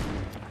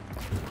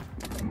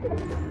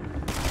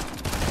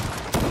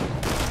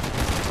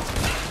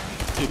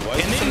 Dude, why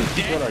and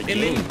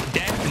then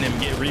Death and them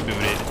get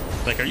rebooted.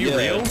 Like, are you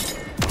real?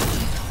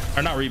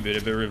 Or not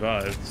rebooted, but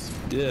revived.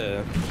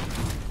 Yeah.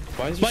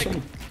 Why is there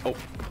so... Oh.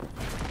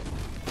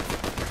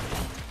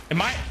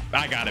 Am I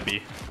gotta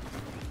be.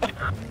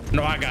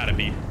 No, I gotta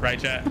be. Right,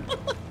 chat?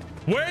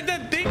 Where'd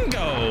that thing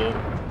go?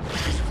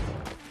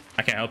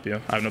 I can't help you.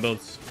 I have no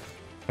builds.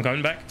 I'm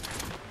coming back.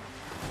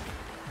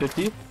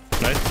 50.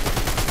 Nice.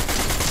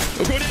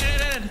 Oh, go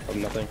dead. Oh,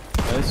 nothing.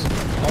 Nice.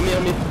 On me.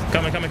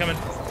 Coming.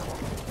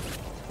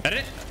 Edit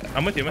it.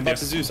 I'm with you. I'm about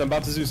to Zeus.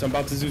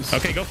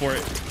 Okay, go for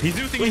it. He's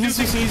Zeusing. He's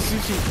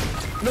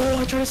Zeusing. No,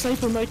 I tried to snipe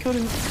him. I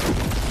couldn't.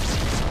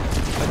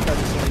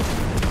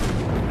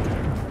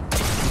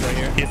 Right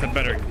here. He has a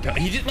better.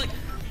 He just like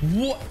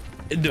what,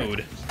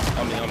 dude?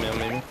 On me.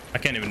 I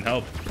can't even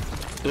help.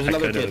 There's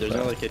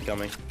another kid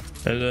coming.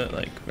 Is it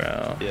like,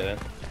 bro? Yeah.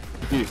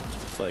 Dude,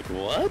 like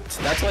what?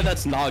 That's why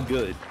that's not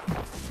good.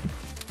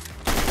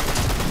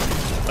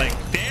 Like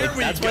there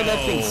we that's go. Why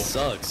that thing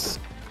sucks.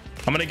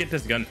 I'm gonna get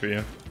this gun for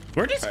you.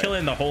 We're just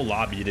killing the whole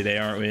lobby today,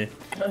 aren't we?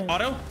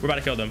 Auto, we're about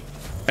to kill them.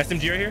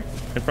 SMG right here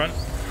in front. I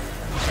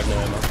have no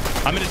ammo.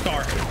 I'm in his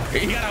car.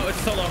 He got out. It's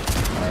a solo.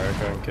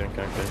 Alright, okay.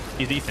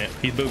 He's decent.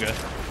 He's booga.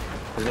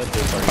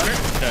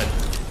 100. Dead.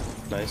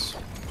 Nice.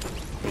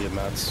 we have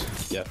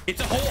mats. Yeah.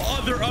 It's a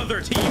whole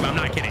other team. I'm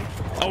not kidding.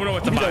 Oh no,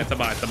 it's a bot. It's a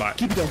bot. It's a bot.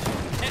 Keep it going.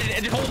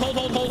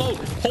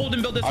 Hold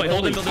and build this way.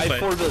 Hold and build this way. I have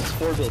 4 builds.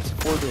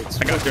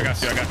 I got you.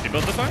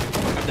 Build this way.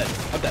 I'm dead.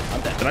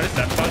 Did I just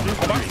death spot you?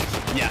 Come on.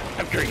 Yeah,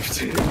 I'm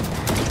griefed.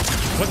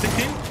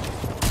 116.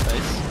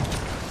 Nice.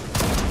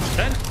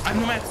 Then I have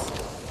no mats.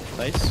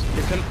 Nice.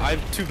 I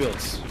have 2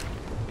 builds.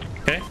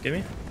 Okay, give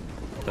me.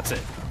 That's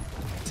it.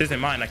 This isn't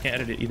mine. I can't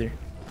edit it either.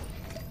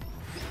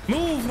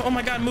 Move! Oh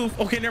my god, move!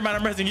 Okay, never mind.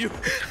 I'm resing you.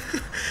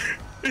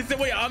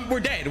 Wait, we're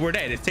dead. We're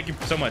dead. It's taking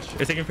so much.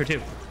 It's taking for 2.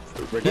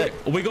 We're dead.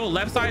 We go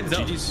left side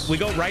zone. GG's. We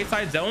go right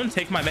side zone.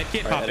 Take my med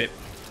kit. Pop it.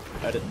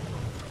 Edit.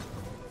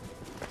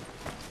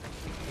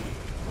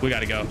 We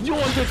gotta go. You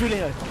want to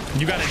go.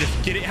 You gotta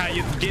just get it how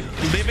you get.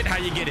 Live it how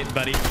you get it,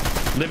 buddy.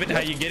 Live it how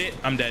you get it.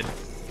 I'm dead.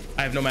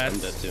 I have no mats.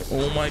 I'm dead too.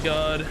 Oh my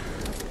god.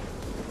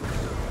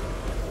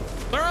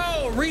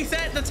 Bro,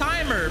 reset the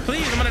timer,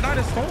 please. I'm gonna die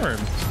to storm.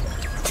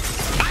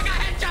 I got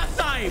headshot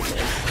sniped.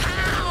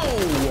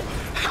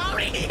 How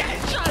did he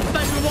headshot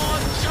snipe me while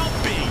I'm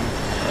jumping?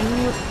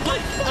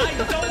 Like, I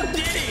don't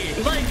get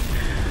it. Like,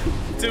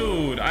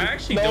 dude, I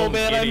actually don't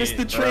get it. No, man, I missed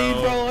the trade,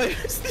 bro. I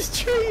missed this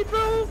trade,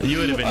 bro. You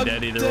would have been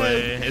dead either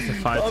way. It's a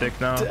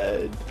 5-6 now.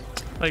 Dead.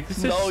 Like,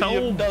 this is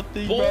so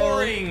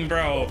boring,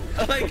 bro.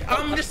 Like,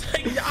 I'm just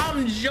like,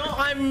 I'm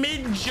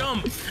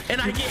mid-jump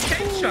and I get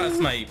headshot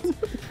sniped.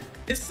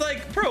 It's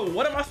like, bro,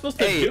 what am I supposed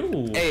to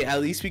do? Hey, at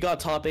least we got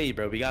top 8,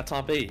 bro. We got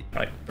top 8.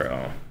 Like,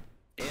 bro.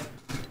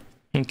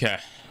 Okay.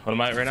 What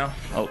am I at right now?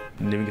 Oh,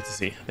 didn't even get to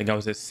see. I think I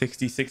was at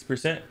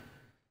 66%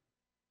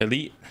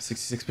 elite,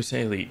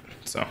 66% elite.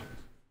 So,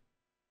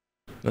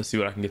 let's see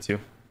what I can get to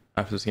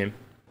after this game.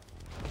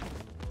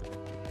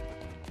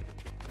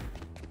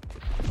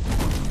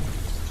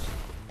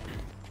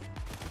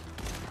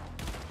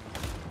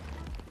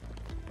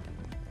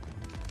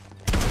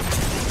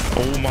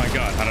 Oh my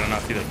god, how did I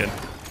not see that kid?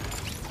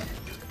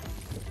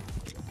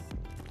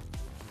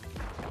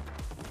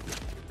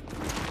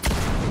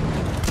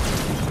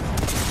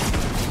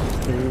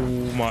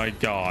 Oh my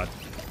god.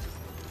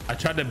 I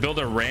tried to build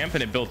a ramp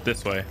and it built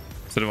this way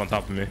instead of on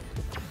top of me.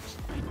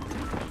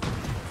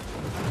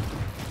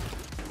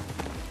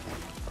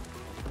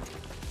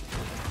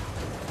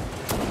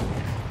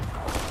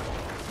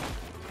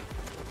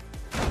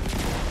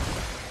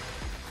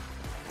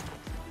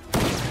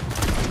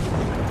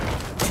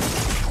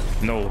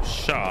 No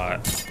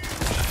shot.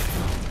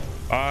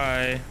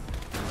 Bye.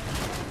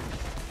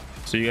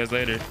 See you guys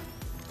later.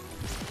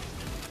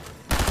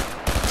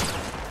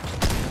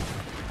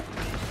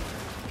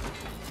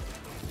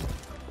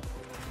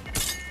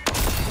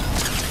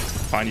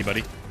 Find you,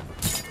 buddy.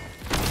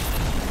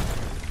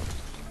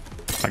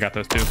 I got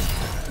those too.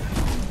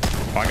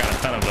 Oh, I got a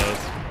ton of those.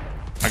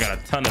 I got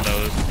a ton of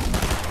those.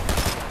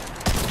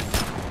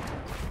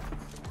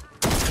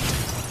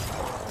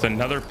 There's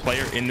another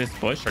player in this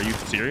bush. Are you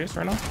serious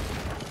right now?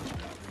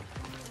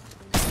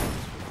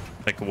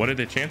 Like, what are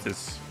the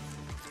chances?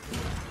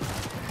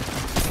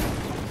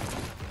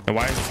 And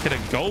why is this kid a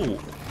go?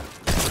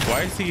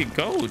 Why is he a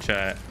go,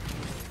 chat?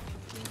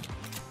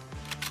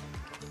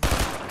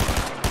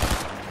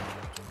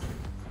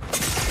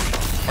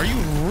 Are you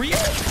real?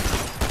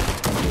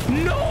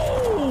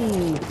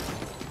 No!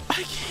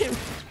 I can't,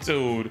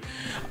 dude.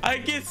 I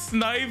get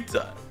sniped.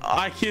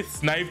 I get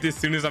sniped as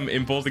soon as I'm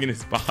impulsing in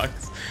his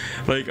box.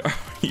 Like, are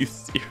you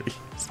serious?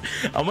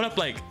 I went up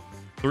like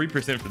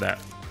 3% for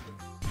that.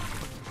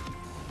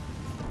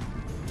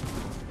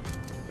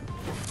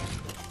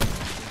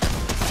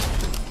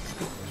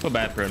 So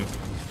bad for him.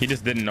 He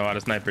just didn't know how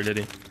to sniper, did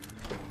he?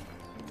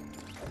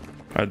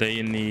 Are they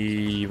in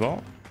the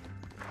vault?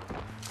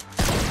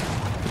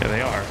 Yeah,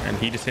 they are. And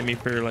he just hit me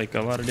for like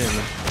a lot of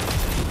damage.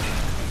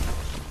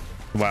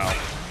 Wow.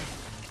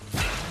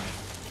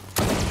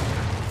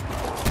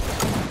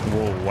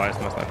 Whoa, why is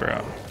my sniper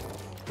out?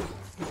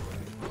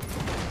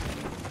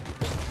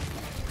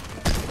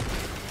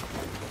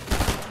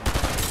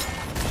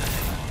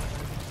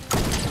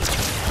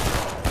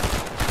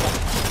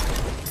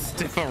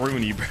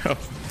 Stiffaroonie, bro.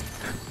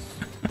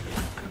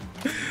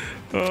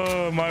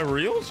 Am I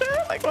real,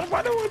 chat? Like, what am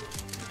I doing?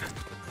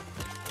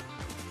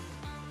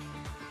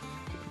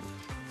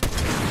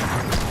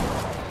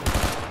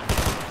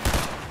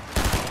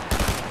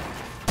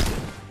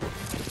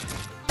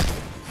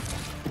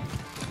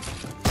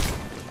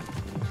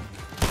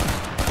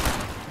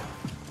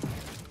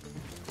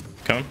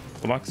 Cone,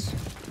 full box. I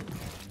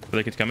feel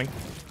like it's coming.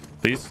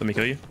 Please, let me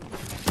kill you.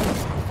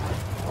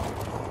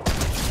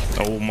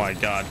 Oh my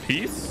god,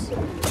 peace.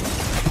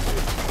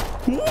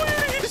 Where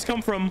did he just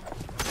come from?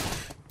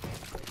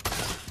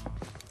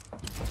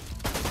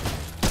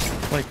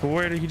 Like,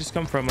 where did he just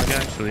come from? Like,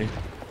 actually,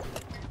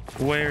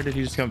 where did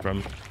he just come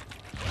from?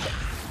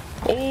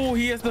 Oh,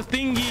 he has the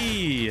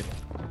thingy.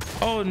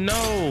 Oh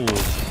no.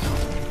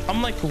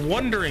 I'm like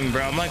wondering,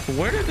 bro. I'm like,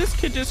 where did this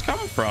kid just come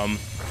from?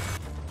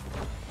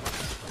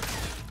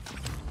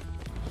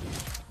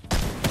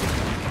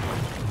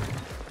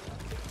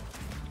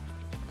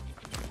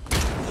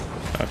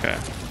 Okay,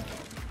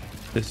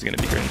 this is gonna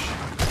be cringe.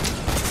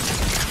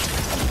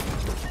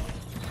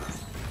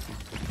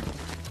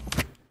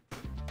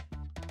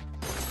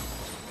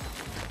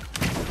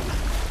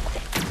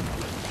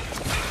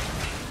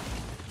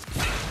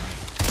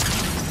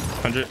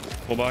 100.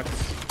 Full box.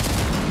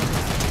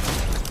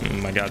 Oh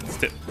my god.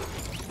 Stip.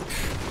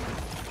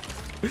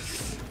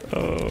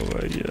 Oh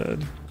my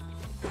god.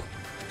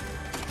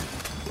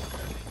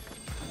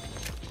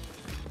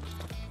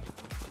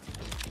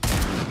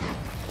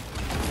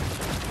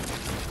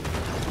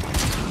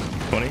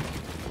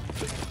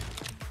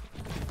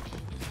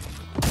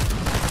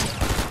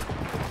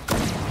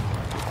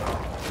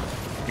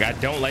 I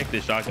don't like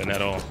this shotgun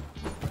at all.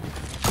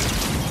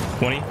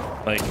 20.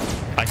 Like,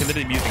 I can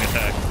literally be using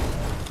attack.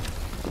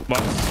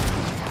 Box.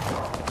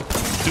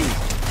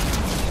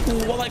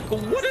 Dude. Well, like,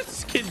 what is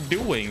this kid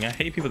doing? I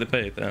hate people that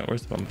play like that.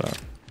 Where's the bump out?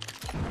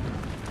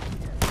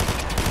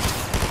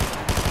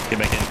 Get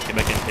back in. Get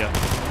back in. Yeah.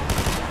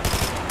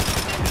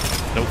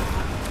 Nope.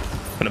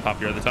 Gonna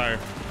pop your other tire.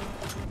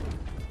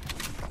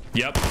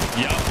 Yep.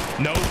 Yep.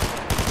 Nope.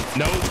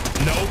 Nope.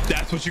 Nope.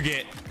 That's what you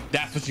get.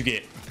 That's what you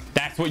get.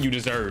 That's what you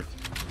deserve.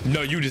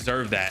 No, you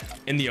deserve that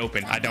in the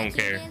open. I don't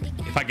care.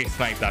 If I get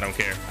sniped, I don't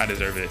care. I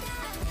deserve it.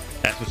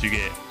 That's what you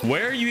get.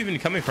 Where are you even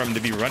coming from to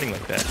be running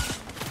like that?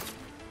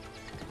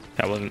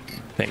 I wasn't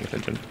paying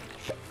attention.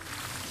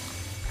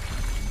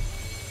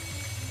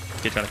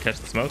 Kid trying to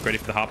catch the smoke. Ready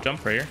for the hop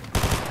jump right here.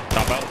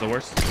 Top out is the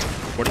worst.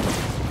 40.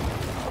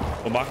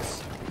 Full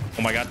box.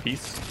 Oh my god,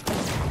 piece.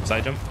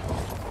 Side jump.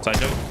 Side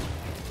jump.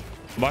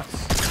 Full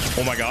box.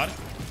 Oh my god.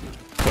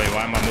 Wait,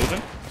 why am I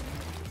moving?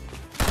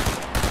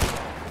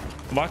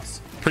 Full box.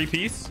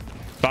 Pre-piece,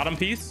 bottom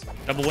piece,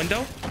 double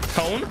window,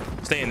 cone,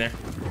 stay in there.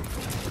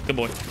 Good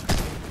boy.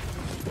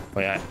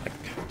 Oh yeah.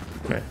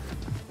 Okay.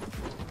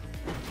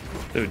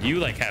 Dude, you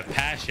like have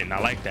passion. I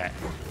like that.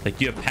 Like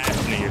you have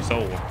passion in your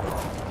soul.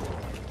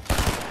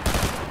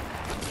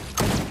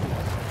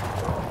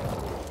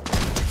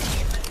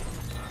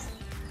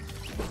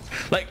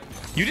 Like,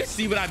 you just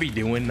see what I be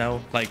doing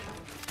though. Like,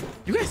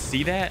 you guys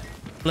see that?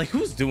 Like,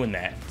 who's doing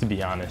that, to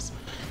be honest?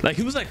 Like,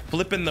 who's like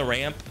flipping the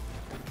ramp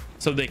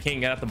so they can't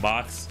get out the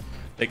box?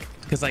 Like,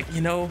 because like,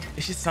 you know,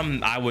 it's just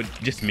something I would,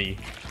 just me.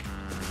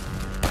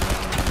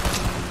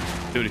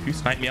 Dude, if you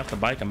snipe me off the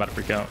bike, I'm about to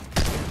freak out.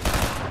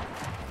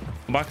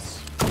 Box.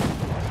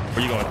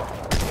 Where you going?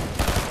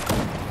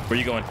 Where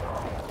you going?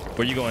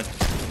 Where you going?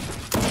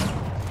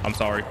 I'm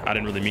sorry. I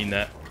didn't really mean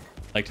that.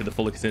 Like, to the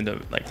full extent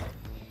of it. Like,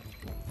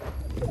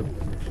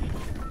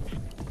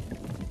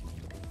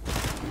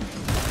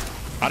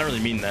 I don't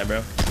really mean that,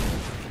 bro.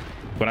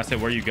 When I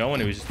said where you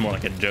going, it was just more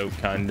like a joke,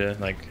 kinda.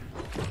 Like,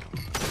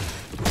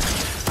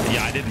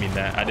 yeah, I did mean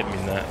that. I did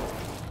mean that.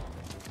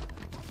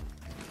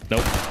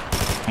 Nope.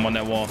 I'm on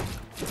that wall.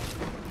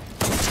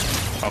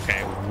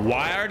 Okay,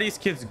 why are these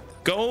kids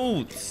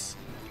goats?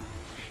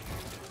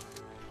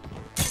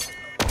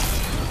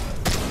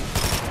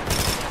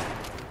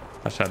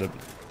 I tried to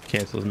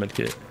cancel his med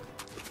kit.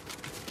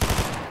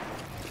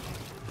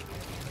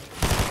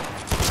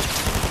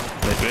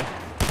 Nice way.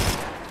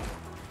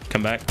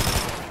 Come back.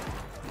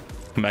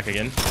 Come back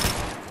again.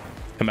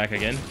 Come back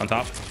again. On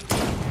top.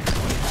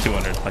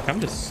 200. Like,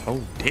 I'm just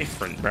so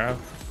different, bro.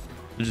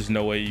 There's just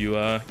no way you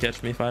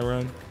catch me if I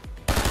run.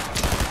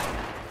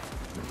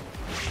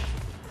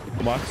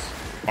 Box.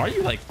 Are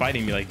you like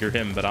fighting me like you're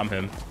him, but I'm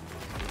him?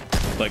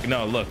 Like,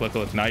 no, look, look,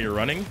 look. Now you're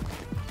running.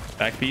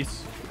 Back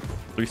piece.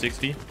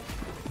 360. I'm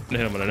gonna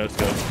hit him with a no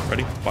scope.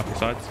 Ready? Block your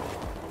sides.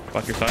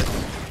 Block your sides.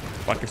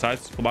 Block your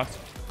sides. Full box.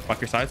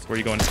 Block your sides. Where are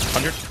you going?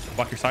 100.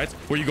 Block your sides.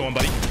 Where are you going,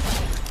 buddy?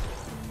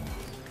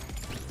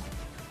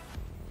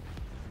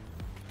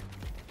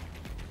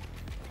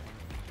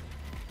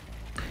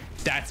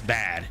 That's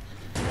bad.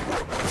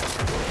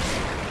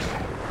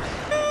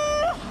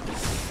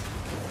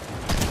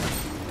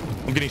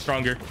 I'm getting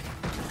stronger.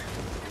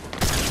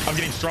 I'm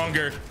getting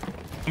stronger.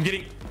 I'm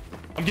getting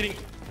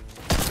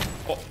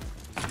oh.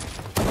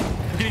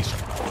 I'm getting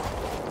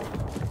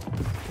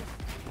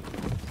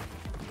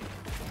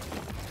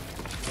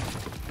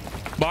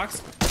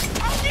box.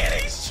 I'm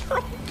getting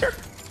stronger.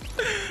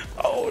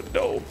 Oh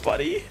no,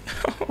 buddy.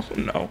 Oh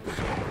no.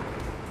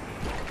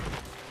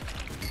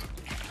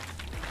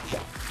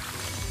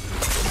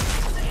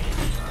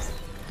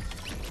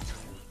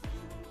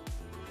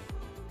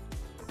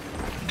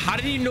 How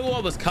did he know I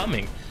was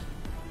coming?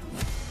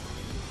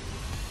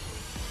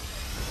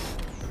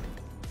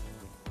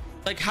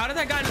 Like, how did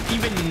that guy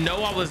even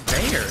know I was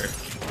there?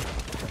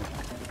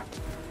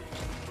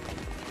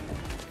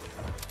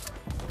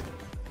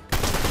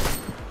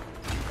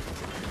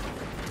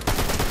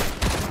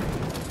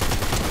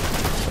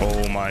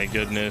 Oh my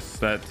goodness,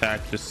 that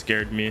attack just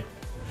scared me.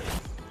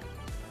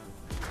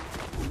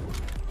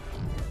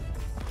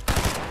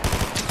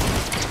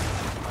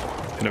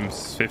 Hit him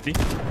 50.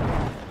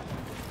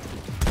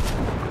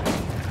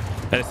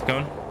 That's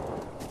going.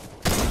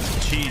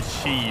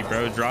 Cheat,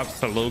 bro. Drops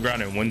to low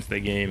ground and wins the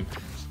game.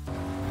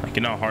 Like,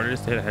 you know how hard it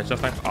is to hit a headshot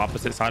snipe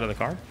opposite side of the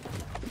car?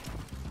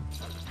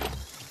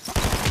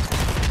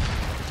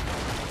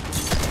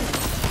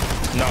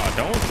 No,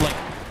 don't, like,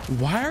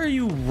 why are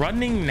you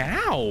running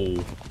now?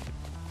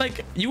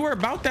 Like, you were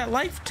about that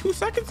life 2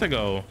 seconds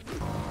ago.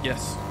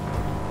 Yes.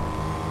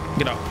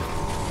 Get out.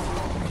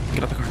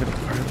 Get out the car, get out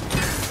the car.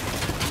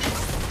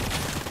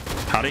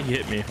 How did he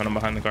hit me when I'm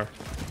behind the car?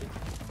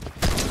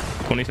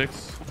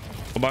 26.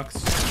 Full box.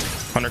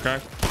 100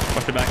 crack.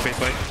 Watch your back face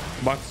light.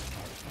 Full box.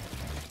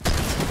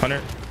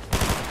 100.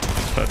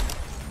 But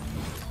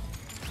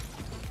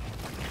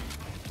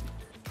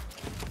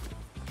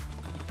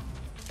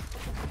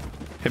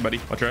hey buddy,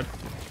 watch your head.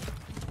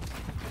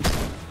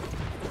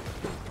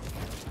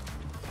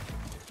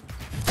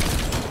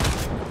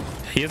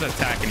 He has an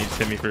attack and he just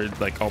hit me for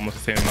like almost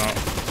the same amount.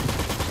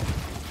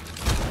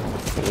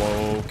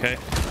 Whoa, okay.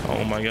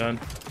 Oh my god.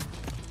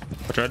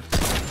 Watch your head.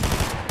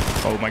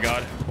 Oh my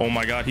god. Oh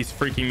my god, he's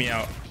freaking me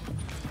out.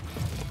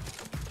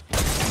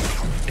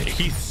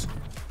 He's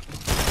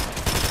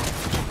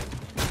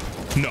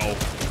no.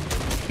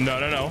 No,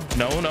 no, no.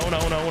 No, no,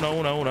 no, no,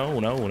 no, no, no,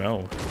 no,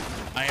 no.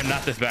 I am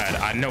not this bad.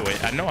 I know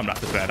it. I know I'm not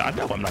this bad. I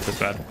know I'm not this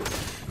bad.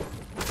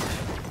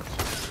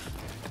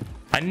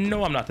 I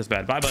know I'm not this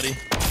bad. Bye, buddy.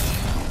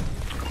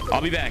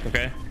 I'll be back,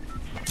 okay?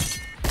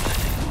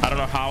 I don't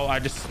know how. I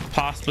just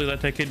possibly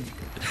let that kid.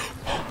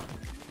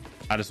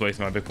 I just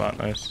wasted my big pot.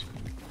 Nice.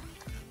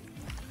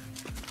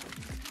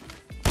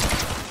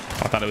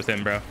 I thought it was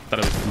him, bro. I thought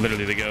it was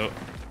literally the GOAT.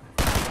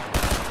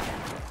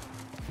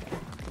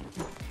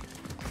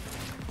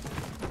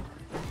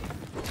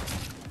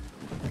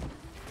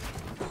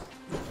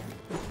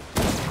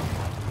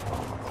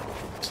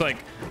 Like,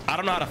 I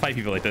don't know how to fight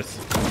people like this.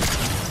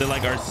 They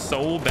like are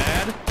so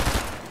bad,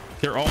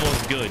 they're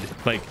almost good.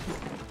 Like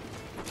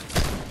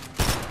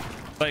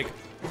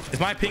is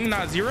my ping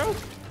not 0?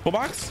 Full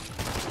box?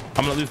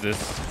 I'm gonna lose this.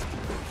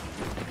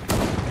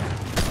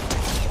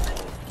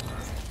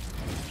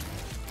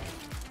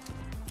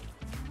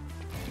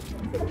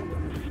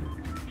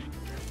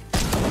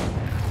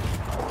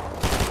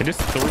 He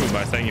just threw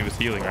by saying he was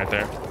healing right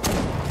there.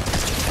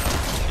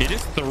 He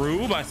just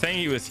threw by saying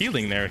he was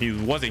healing there. He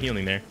wasn't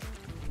healing there.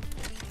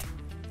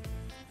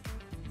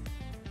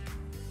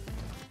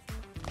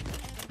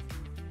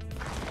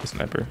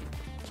 Sniper.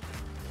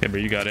 Yeah, bro,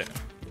 you got it.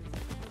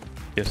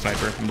 Yeah,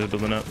 sniper. I'm just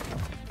building up.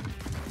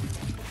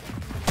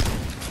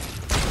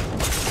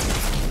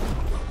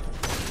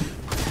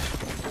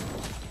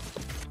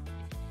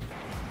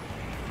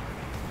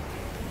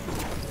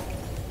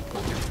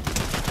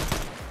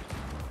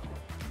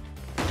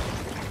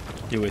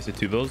 You wasted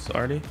 2 builds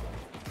already.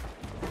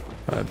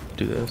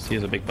 Do this. He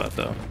has a big butt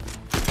though.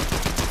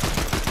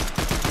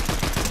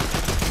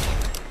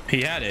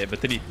 He had it,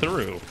 but then he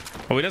threw.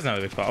 Oh, he doesn't have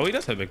a big pot. Oh, he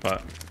does have a big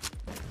pot.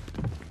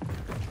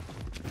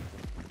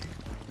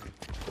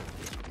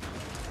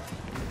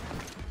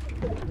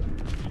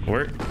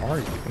 Where are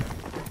you?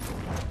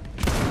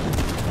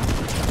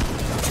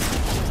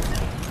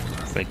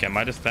 Like, am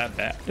I just that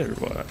bad or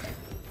what?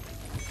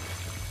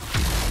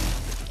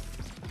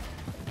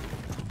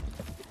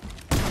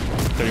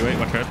 Wait,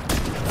 watch red.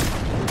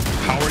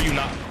 How are you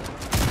not?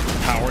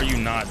 How are you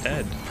not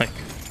dead? Like,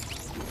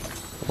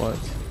 what?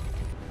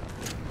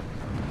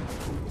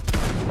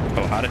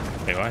 Oh, how did?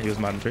 Wait, what? He was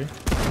modding 3.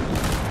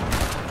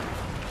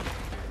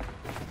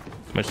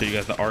 I'm gonna show you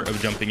guys the art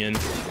of jumping in.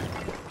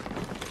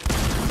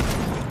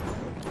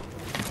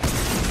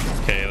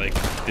 Okay, like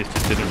this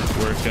just didn't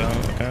work out.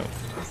 Okay.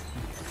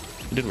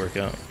 It did work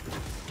out.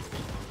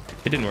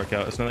 It didn't work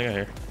out. It's another guy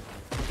here.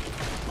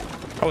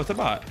 Oh, it's a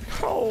bot.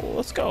 Oh,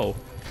 let's go.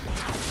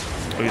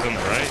 Oh, he's on the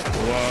right.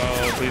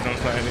 Whoa, please don't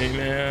snipe me,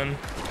 man.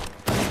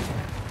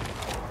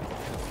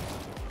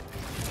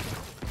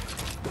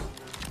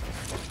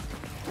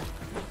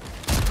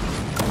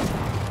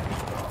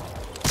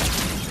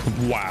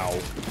 Wow.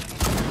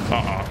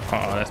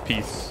 That's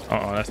peace.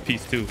 That's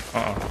peace too.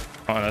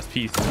 That's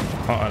peace.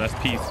 That's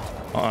peace.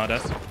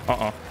 That's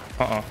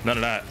none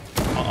of that.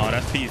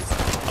 That's peace.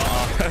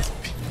 That's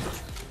peace.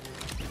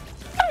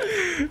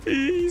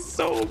 He's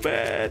so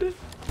bad.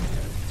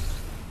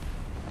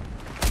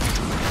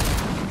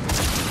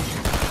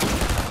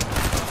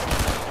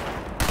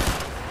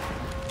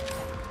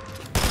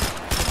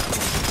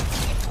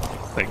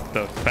 Like,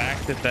 the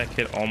fact that that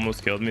kid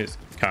almost killed me is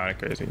kind of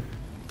crazy.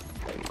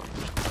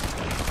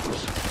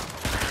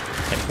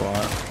 Like,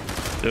 what?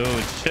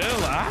 Dude,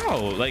 chill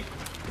out. Like,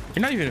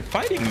 you're not even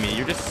fighting me.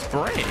 You're just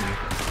spraying.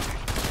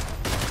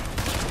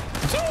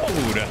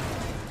 Dude.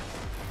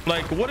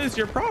 Like, what is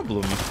your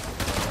problem?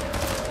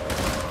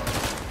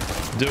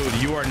 Dude,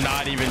 you are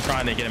not even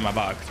trying to get in my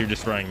box. You're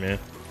just spraying me.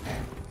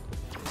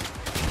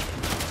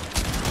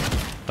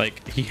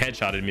 Like, he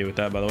headshotted me with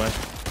that, by the way.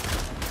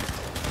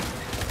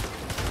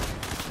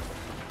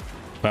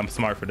 But I'm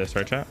smart for this,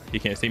 right, chat? You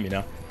can't see me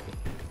now.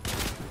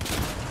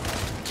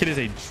 Kid is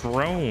a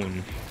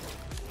drone.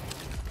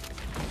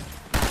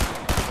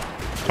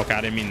 Okay,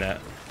 I didn't mean that.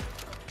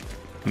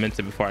 I meant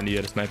it before I knew you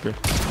had a sniper.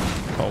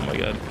 Oh my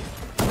god.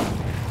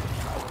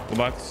 Full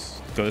box.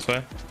 Go this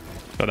way.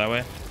 Go that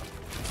way.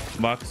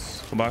 Full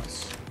box. Full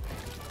box.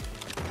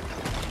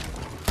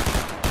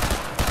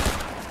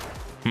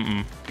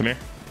 Come here.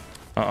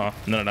 None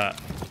of that.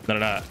 None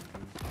of that.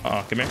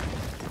 Come here.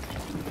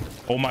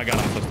 Oh my god,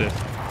 I'm so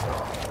stiff.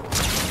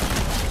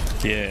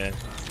 Yeah.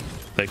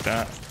 Take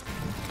that.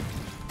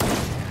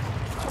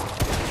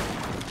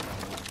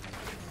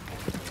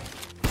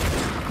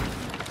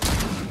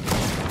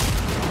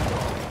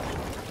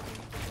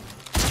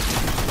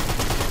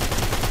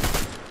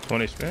 1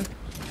 HP.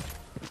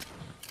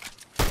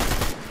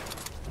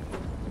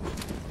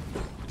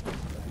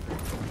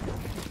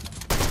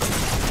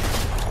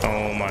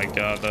 Oh my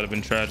god, that'd have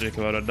been tragic if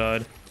I would have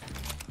died.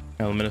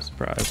 Element of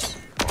surprise.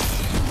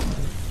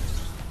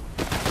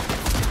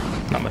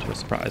 Not much of a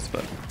surprise,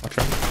 but I'll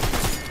try.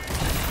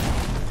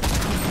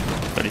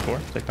 34,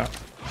 take that.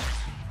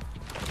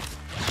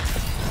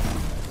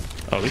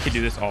 Oh, we could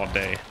do this all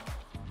day.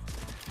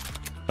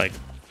 Like,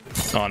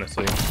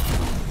 honestly.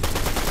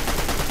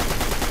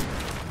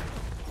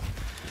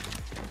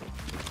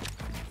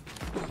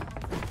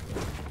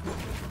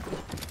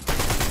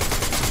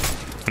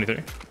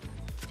 $23.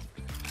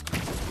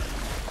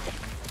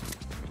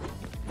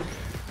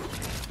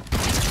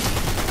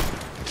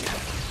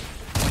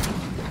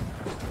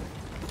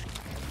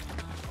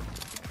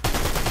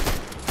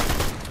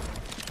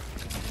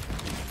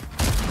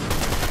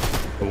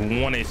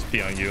 One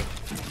HP on you.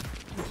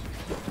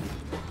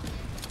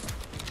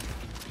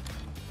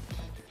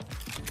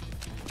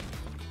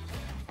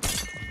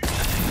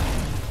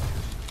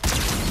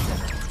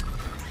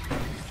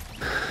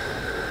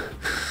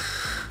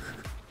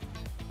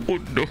 Oh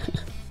no.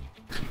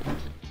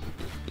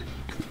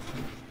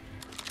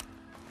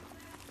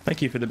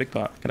 Thank you for the big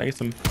pot. Can I get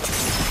some?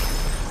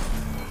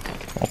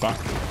 Okay.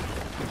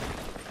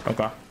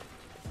 Okay.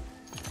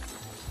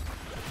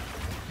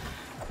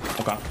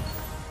 Okay.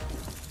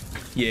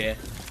 Yeah.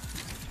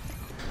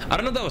 I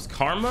don't know if that was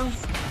karma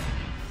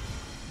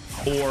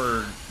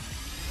or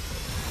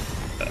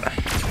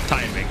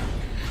timing.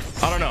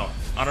 I don't know.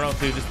 I don't know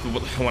if it was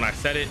just when I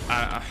said it.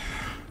 I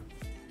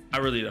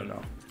really don't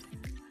know.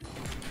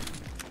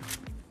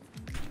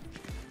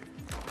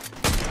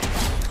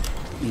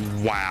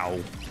 Wow.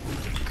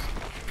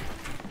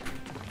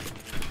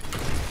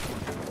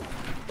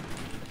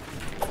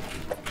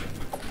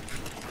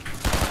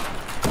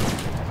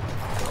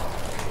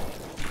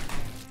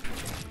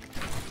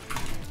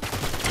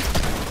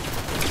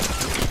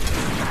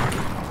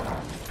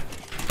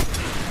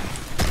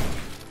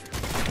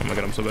 Oh my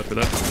god, I'm so bad for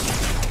that.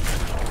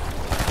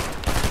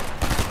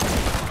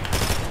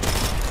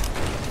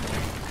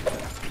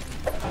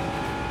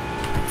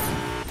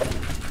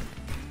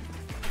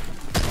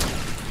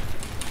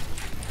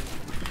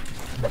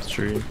 That's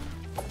true.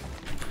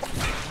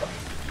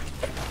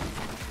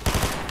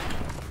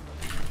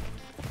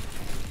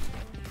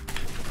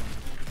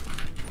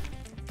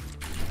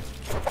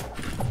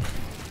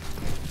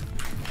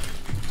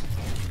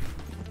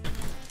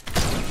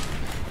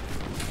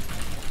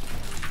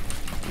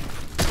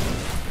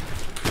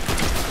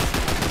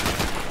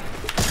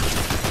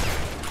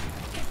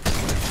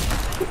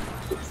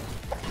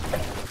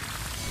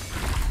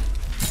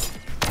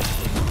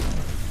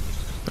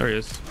 There he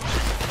is.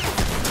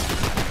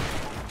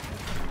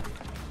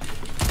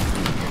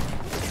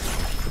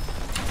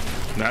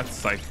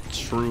 That's like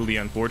truly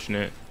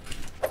unfortunate.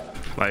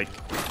 Like,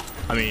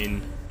 I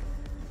mean,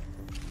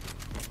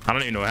 I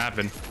don't even know what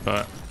happened,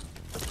 but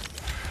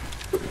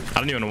I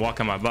don't even walk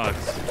on my box.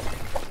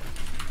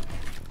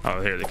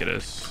 Oh, here, look at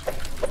this.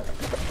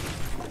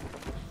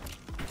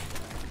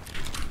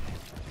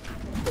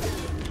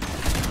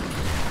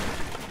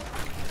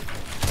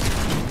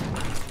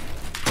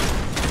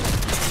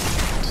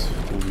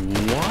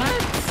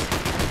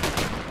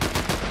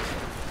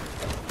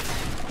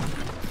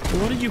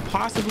 What are you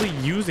possibly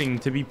using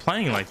to be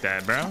playing like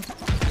that, bro?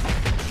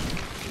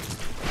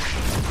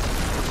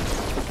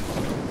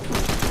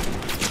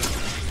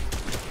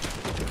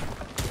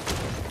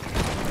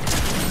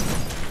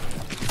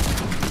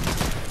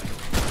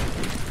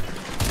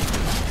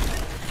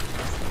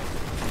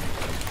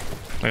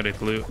 I gotta get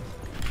the loot.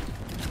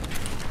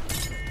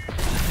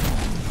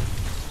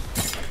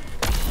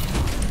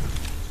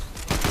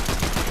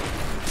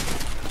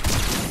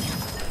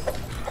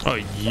 Oh,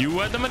 you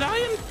had the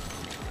medallion?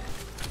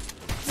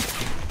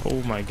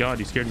 Oh my god,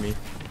 you scared me.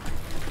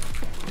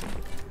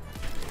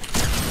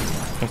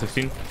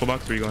 116, full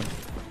box, where are you going?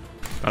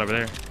 Not over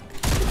there.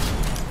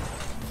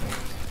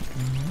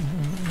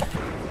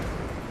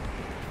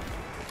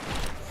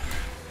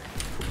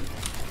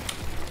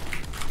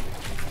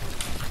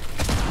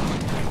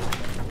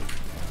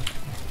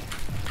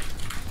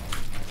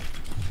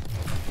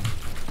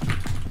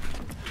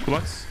 Full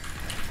box.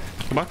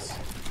 Full box.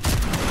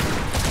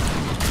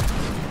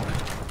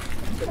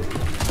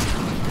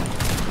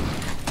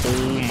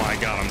 Oh my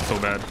god, I'm so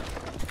bad.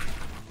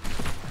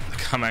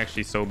 Like, I'm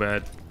actually so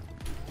bad.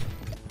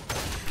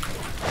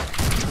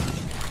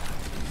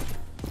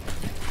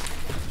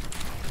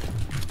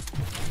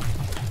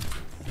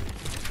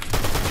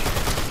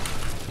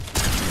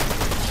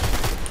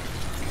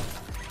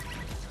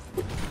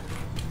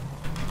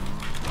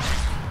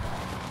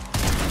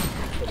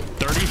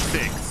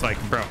 Like,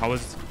 bro, how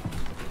was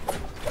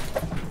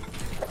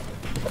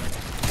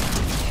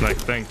like,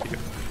 thank you.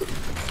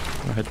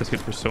 I hit this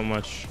kid for so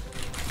much.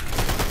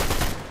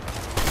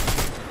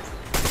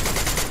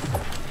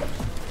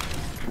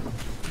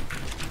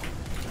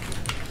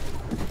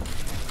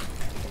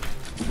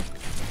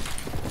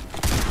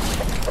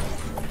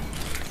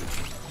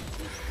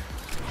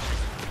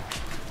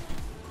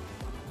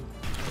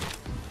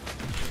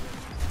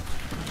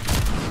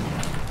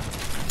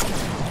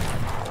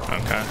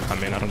 Okay. I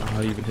mean, I don't know how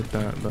you even hit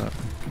that, but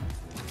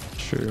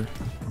sure.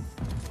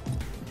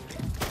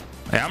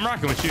 Hey, I'm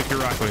rocking with you if you're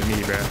rocking with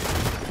me, bro.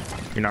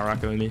 You're not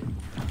rocking with me.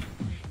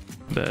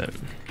 But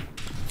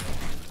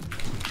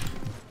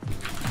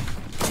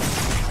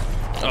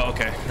oh,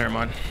 okay, never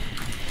mind.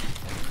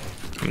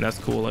 I mean, that's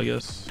cool, I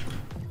guess.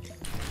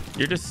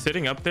 You're just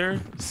sitting up there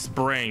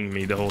spraying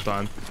me the whole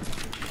time.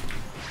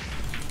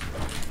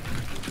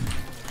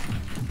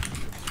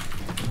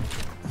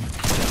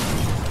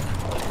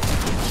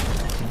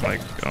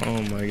 Like,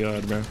 oh my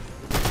god, bro.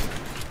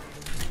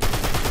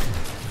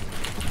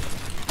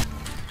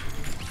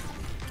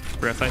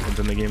 Rare siphons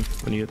in the game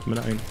when you get them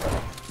 9.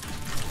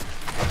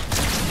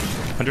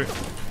 100.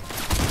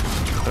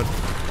 Good. I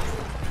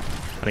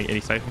didn't get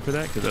any siphon for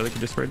that because the other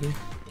could just spread me.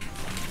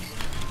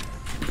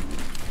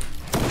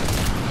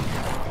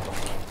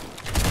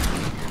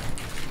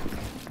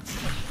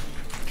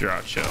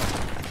 Drop chill.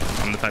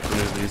 I'm the type to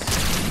lose these.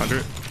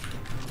 100.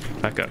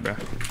 Back up, bro.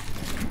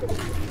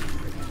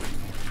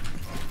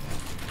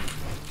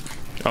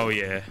 Oh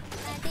yeah.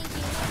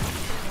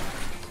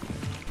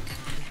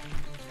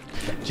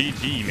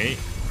 GG, mate.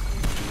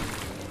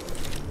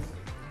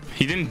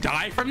 He didn't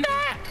die from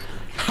that?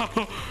 How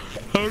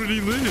did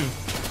he live?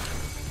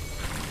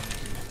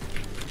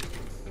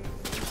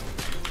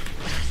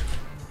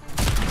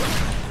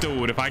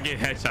 Dude, if I get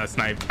headshot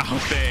sniped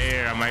out the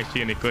air, I'm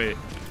actually gonna quit.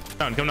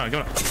 Come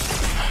on.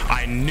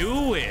 I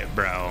knew it,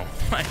 bro.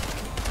 Like,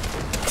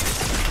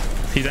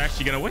 he's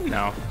actually gonna win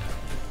now.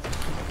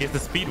 He has the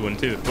speed one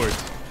too, of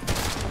course.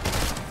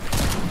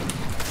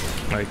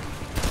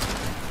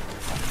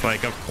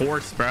 Like, of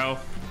course, bro. Of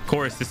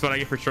course, this is what I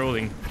get for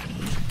trolling.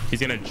 He's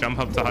gonna jump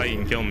up to height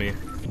and kill me.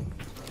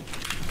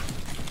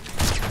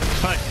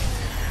 What?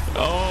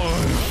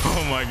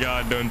 Oh my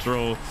god, don't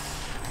troll.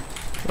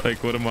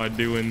 Like, what am I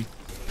doing?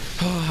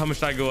 How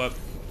much did I go up?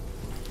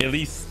 At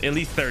least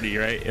 30,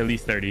 right? At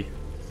least 30.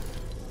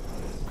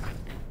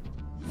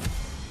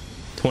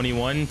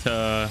 21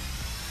 to...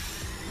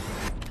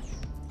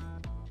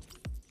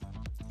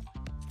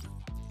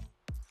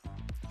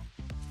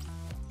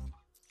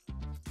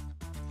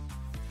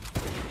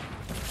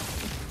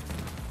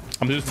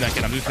 I'm losing that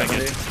kid.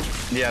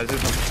 Yeah,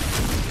 Zeus.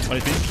 What do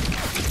you think?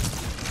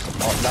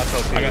 Oh, that's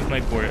okay. I got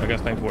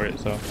sniped for it,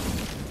 so.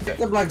 Get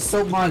them like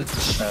so much.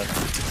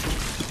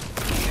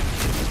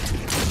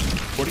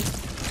 40?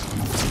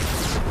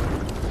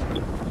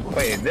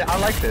 Wait, I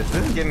like this.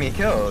 This is giving me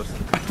kills.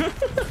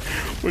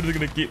 What is it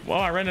gonna get? Well,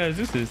 I ran out of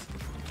Zeus's.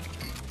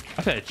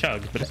 I said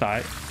chug, but it's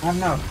alright. I don't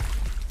know.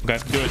 Okay,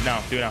 do it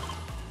now.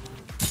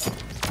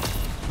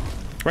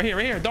 Right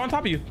here. They're on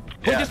top of you.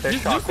 Yeah, just Zeus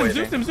him. Yeah,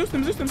 Zeus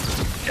him.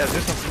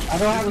 I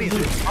don't have a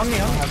Zeus. On me.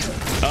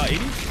 80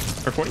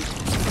 or 40?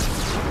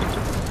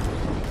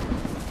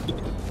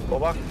 Full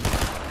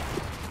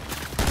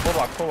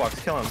box,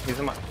 kill him. He's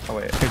in my... Oh,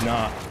 wait. He's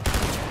not.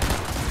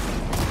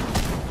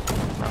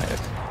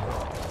 Nice.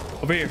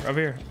 Over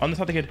here. On this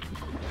other kid.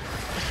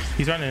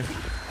 He's running.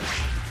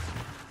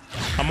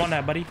 I'm on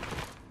that, buddy.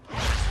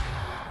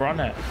 We're on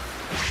that.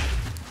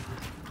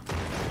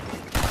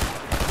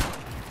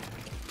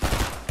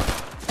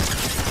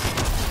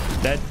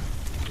 Dead.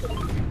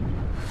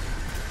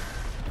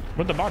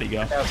 Where'd the body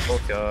go? Yeah,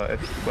 both go.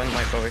 It's Gwen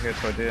Mike over here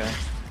towards you.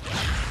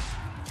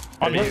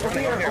 On me.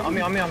 On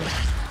me.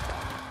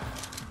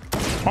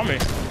 On me.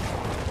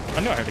 I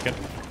knew I heard a kid.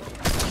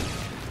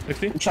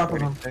 60? Chop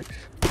him.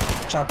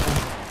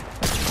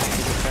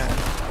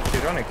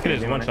 He's running. Kid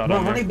is one shot No,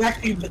 on running there.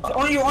 back to you.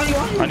 On you.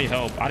 I need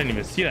help. I didn't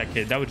even see that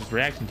kid. That was just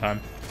reaction time.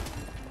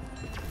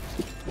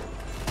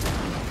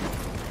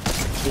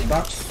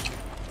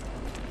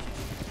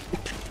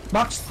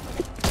 Box.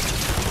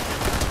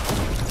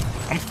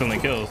 I'm stealing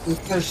kills.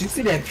 Does you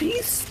see that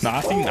piece? No,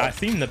 I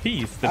seen the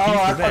piece. The piece I was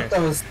thought there.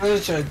 that was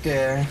Sledge right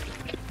there.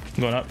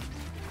 Going up.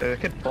 There's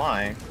a kid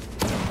flying.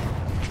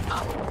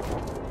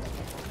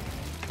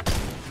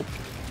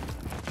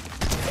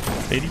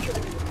 80.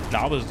 No,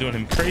 I was doing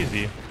him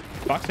crazy.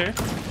 Box here.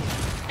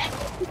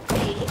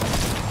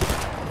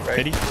 Right.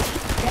 80. No,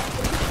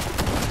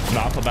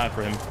 I feel bad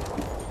for him.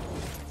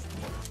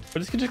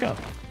 Where'd this kid just go?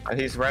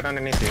 He's right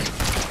underneath you.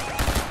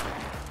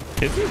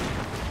 Is he?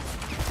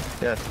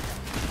 Yes.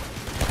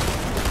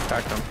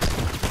 Back him.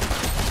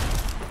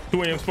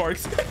 2 AM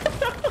sparks. That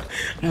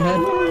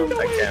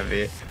can't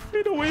be.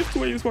 Ain't no way it's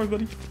 2 AM sparks,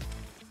 buddy.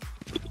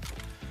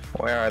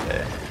 Where are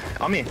they?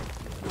 On me.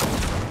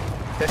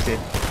 50.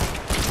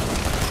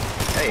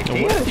 Hey,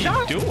 What did he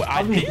do?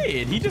 I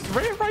did. He just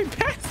ran right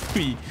past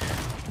me.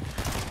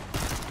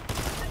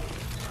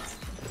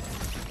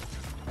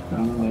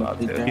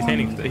 He's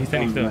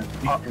standing still.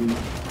 Oh,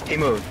 he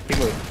moved.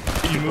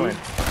 You moved.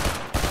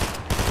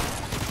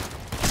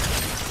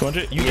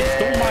 200. You Yeah.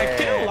 stole my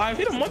kill. I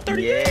hit him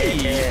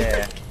 138.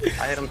 Yeah.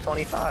 I hit him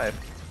 25.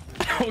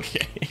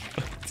 Okay.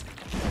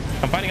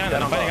 I'm fighting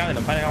island. Oh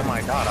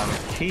my god, I'm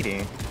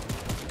cheating.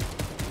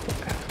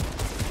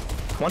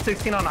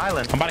 116 on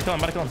island. I'm about to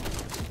kill him.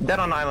 Dead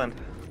on island.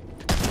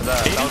 He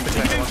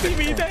didn't see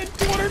me. Dead.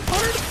 200.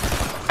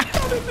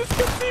 How did this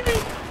kid see me?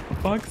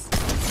 Bucks.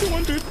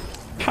 200.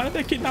 How did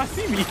that kid not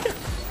see me?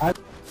 Can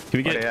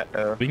we get?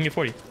 We can get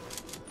 40.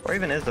 Where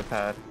even is the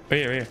pad?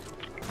 Right here, right here.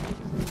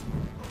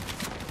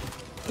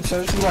 It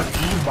shows you like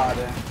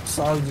aimbotting.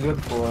 So I was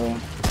good for it.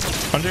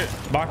 100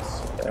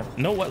 box. Yeah.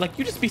 No, what? Like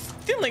you just be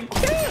stealing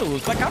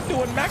kills. Like I'm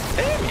doing max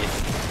damage.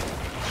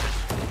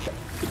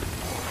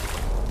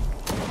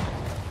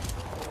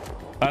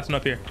 Last one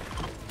up here.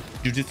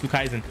 Jujutsu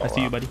Kaisen. I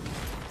see you, buddy.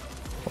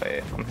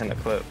 Wait, I'm hitting the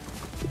clip.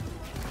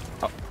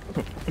 Oh.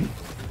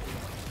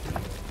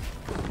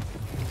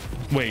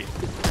 Wait.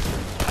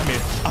 I made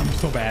it. I'm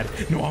so bad.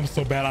 No, I'm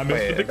so bad. I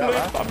missed the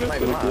clip. I missed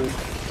the clip.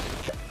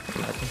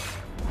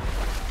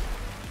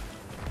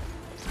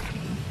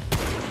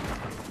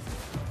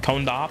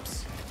 Cone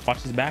ops.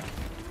 Watch his back.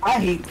 I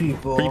hate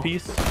people.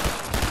 3-piece. Wait,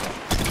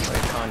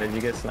 Con, did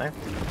you get sniped?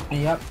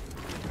 Yep.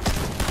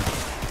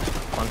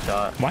 One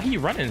shot. Why he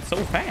running so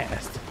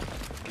fast?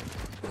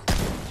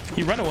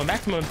 He running with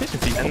maximum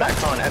efficiency. And that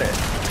Con edit.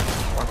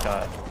 One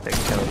shot. Take a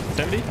kill.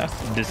 70?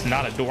 That's just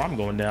not a door I'm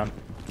going down.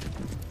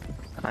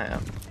 I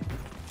am.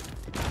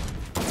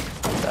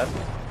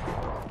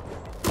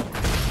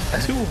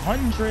 That's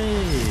 200.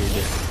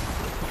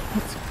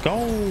 Let's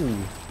go.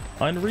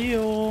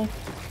 Unreal.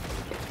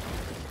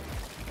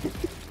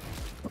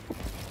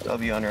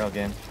 W Unreal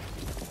game.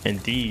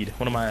 Indeed.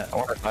 What am I? I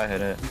wonder if I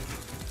hit it.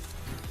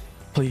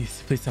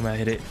 Please, please tell me I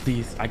hit it.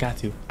 Please. I got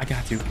to. I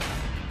got to.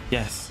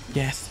 Yes.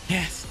 Yes.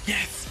 Yes.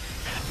 Yes.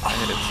 I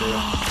hit it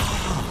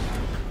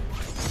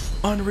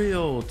too.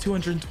 Unreal.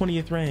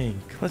 220th rank.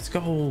 Let's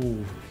go.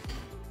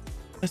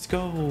 Let's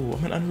go.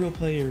 I'm an Unreal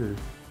player.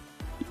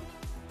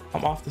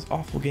 I'm off this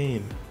awful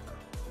game.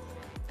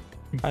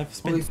 I've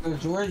spent.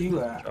 Where are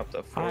you at? Dropped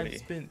to 40. I've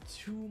spent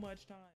too much time.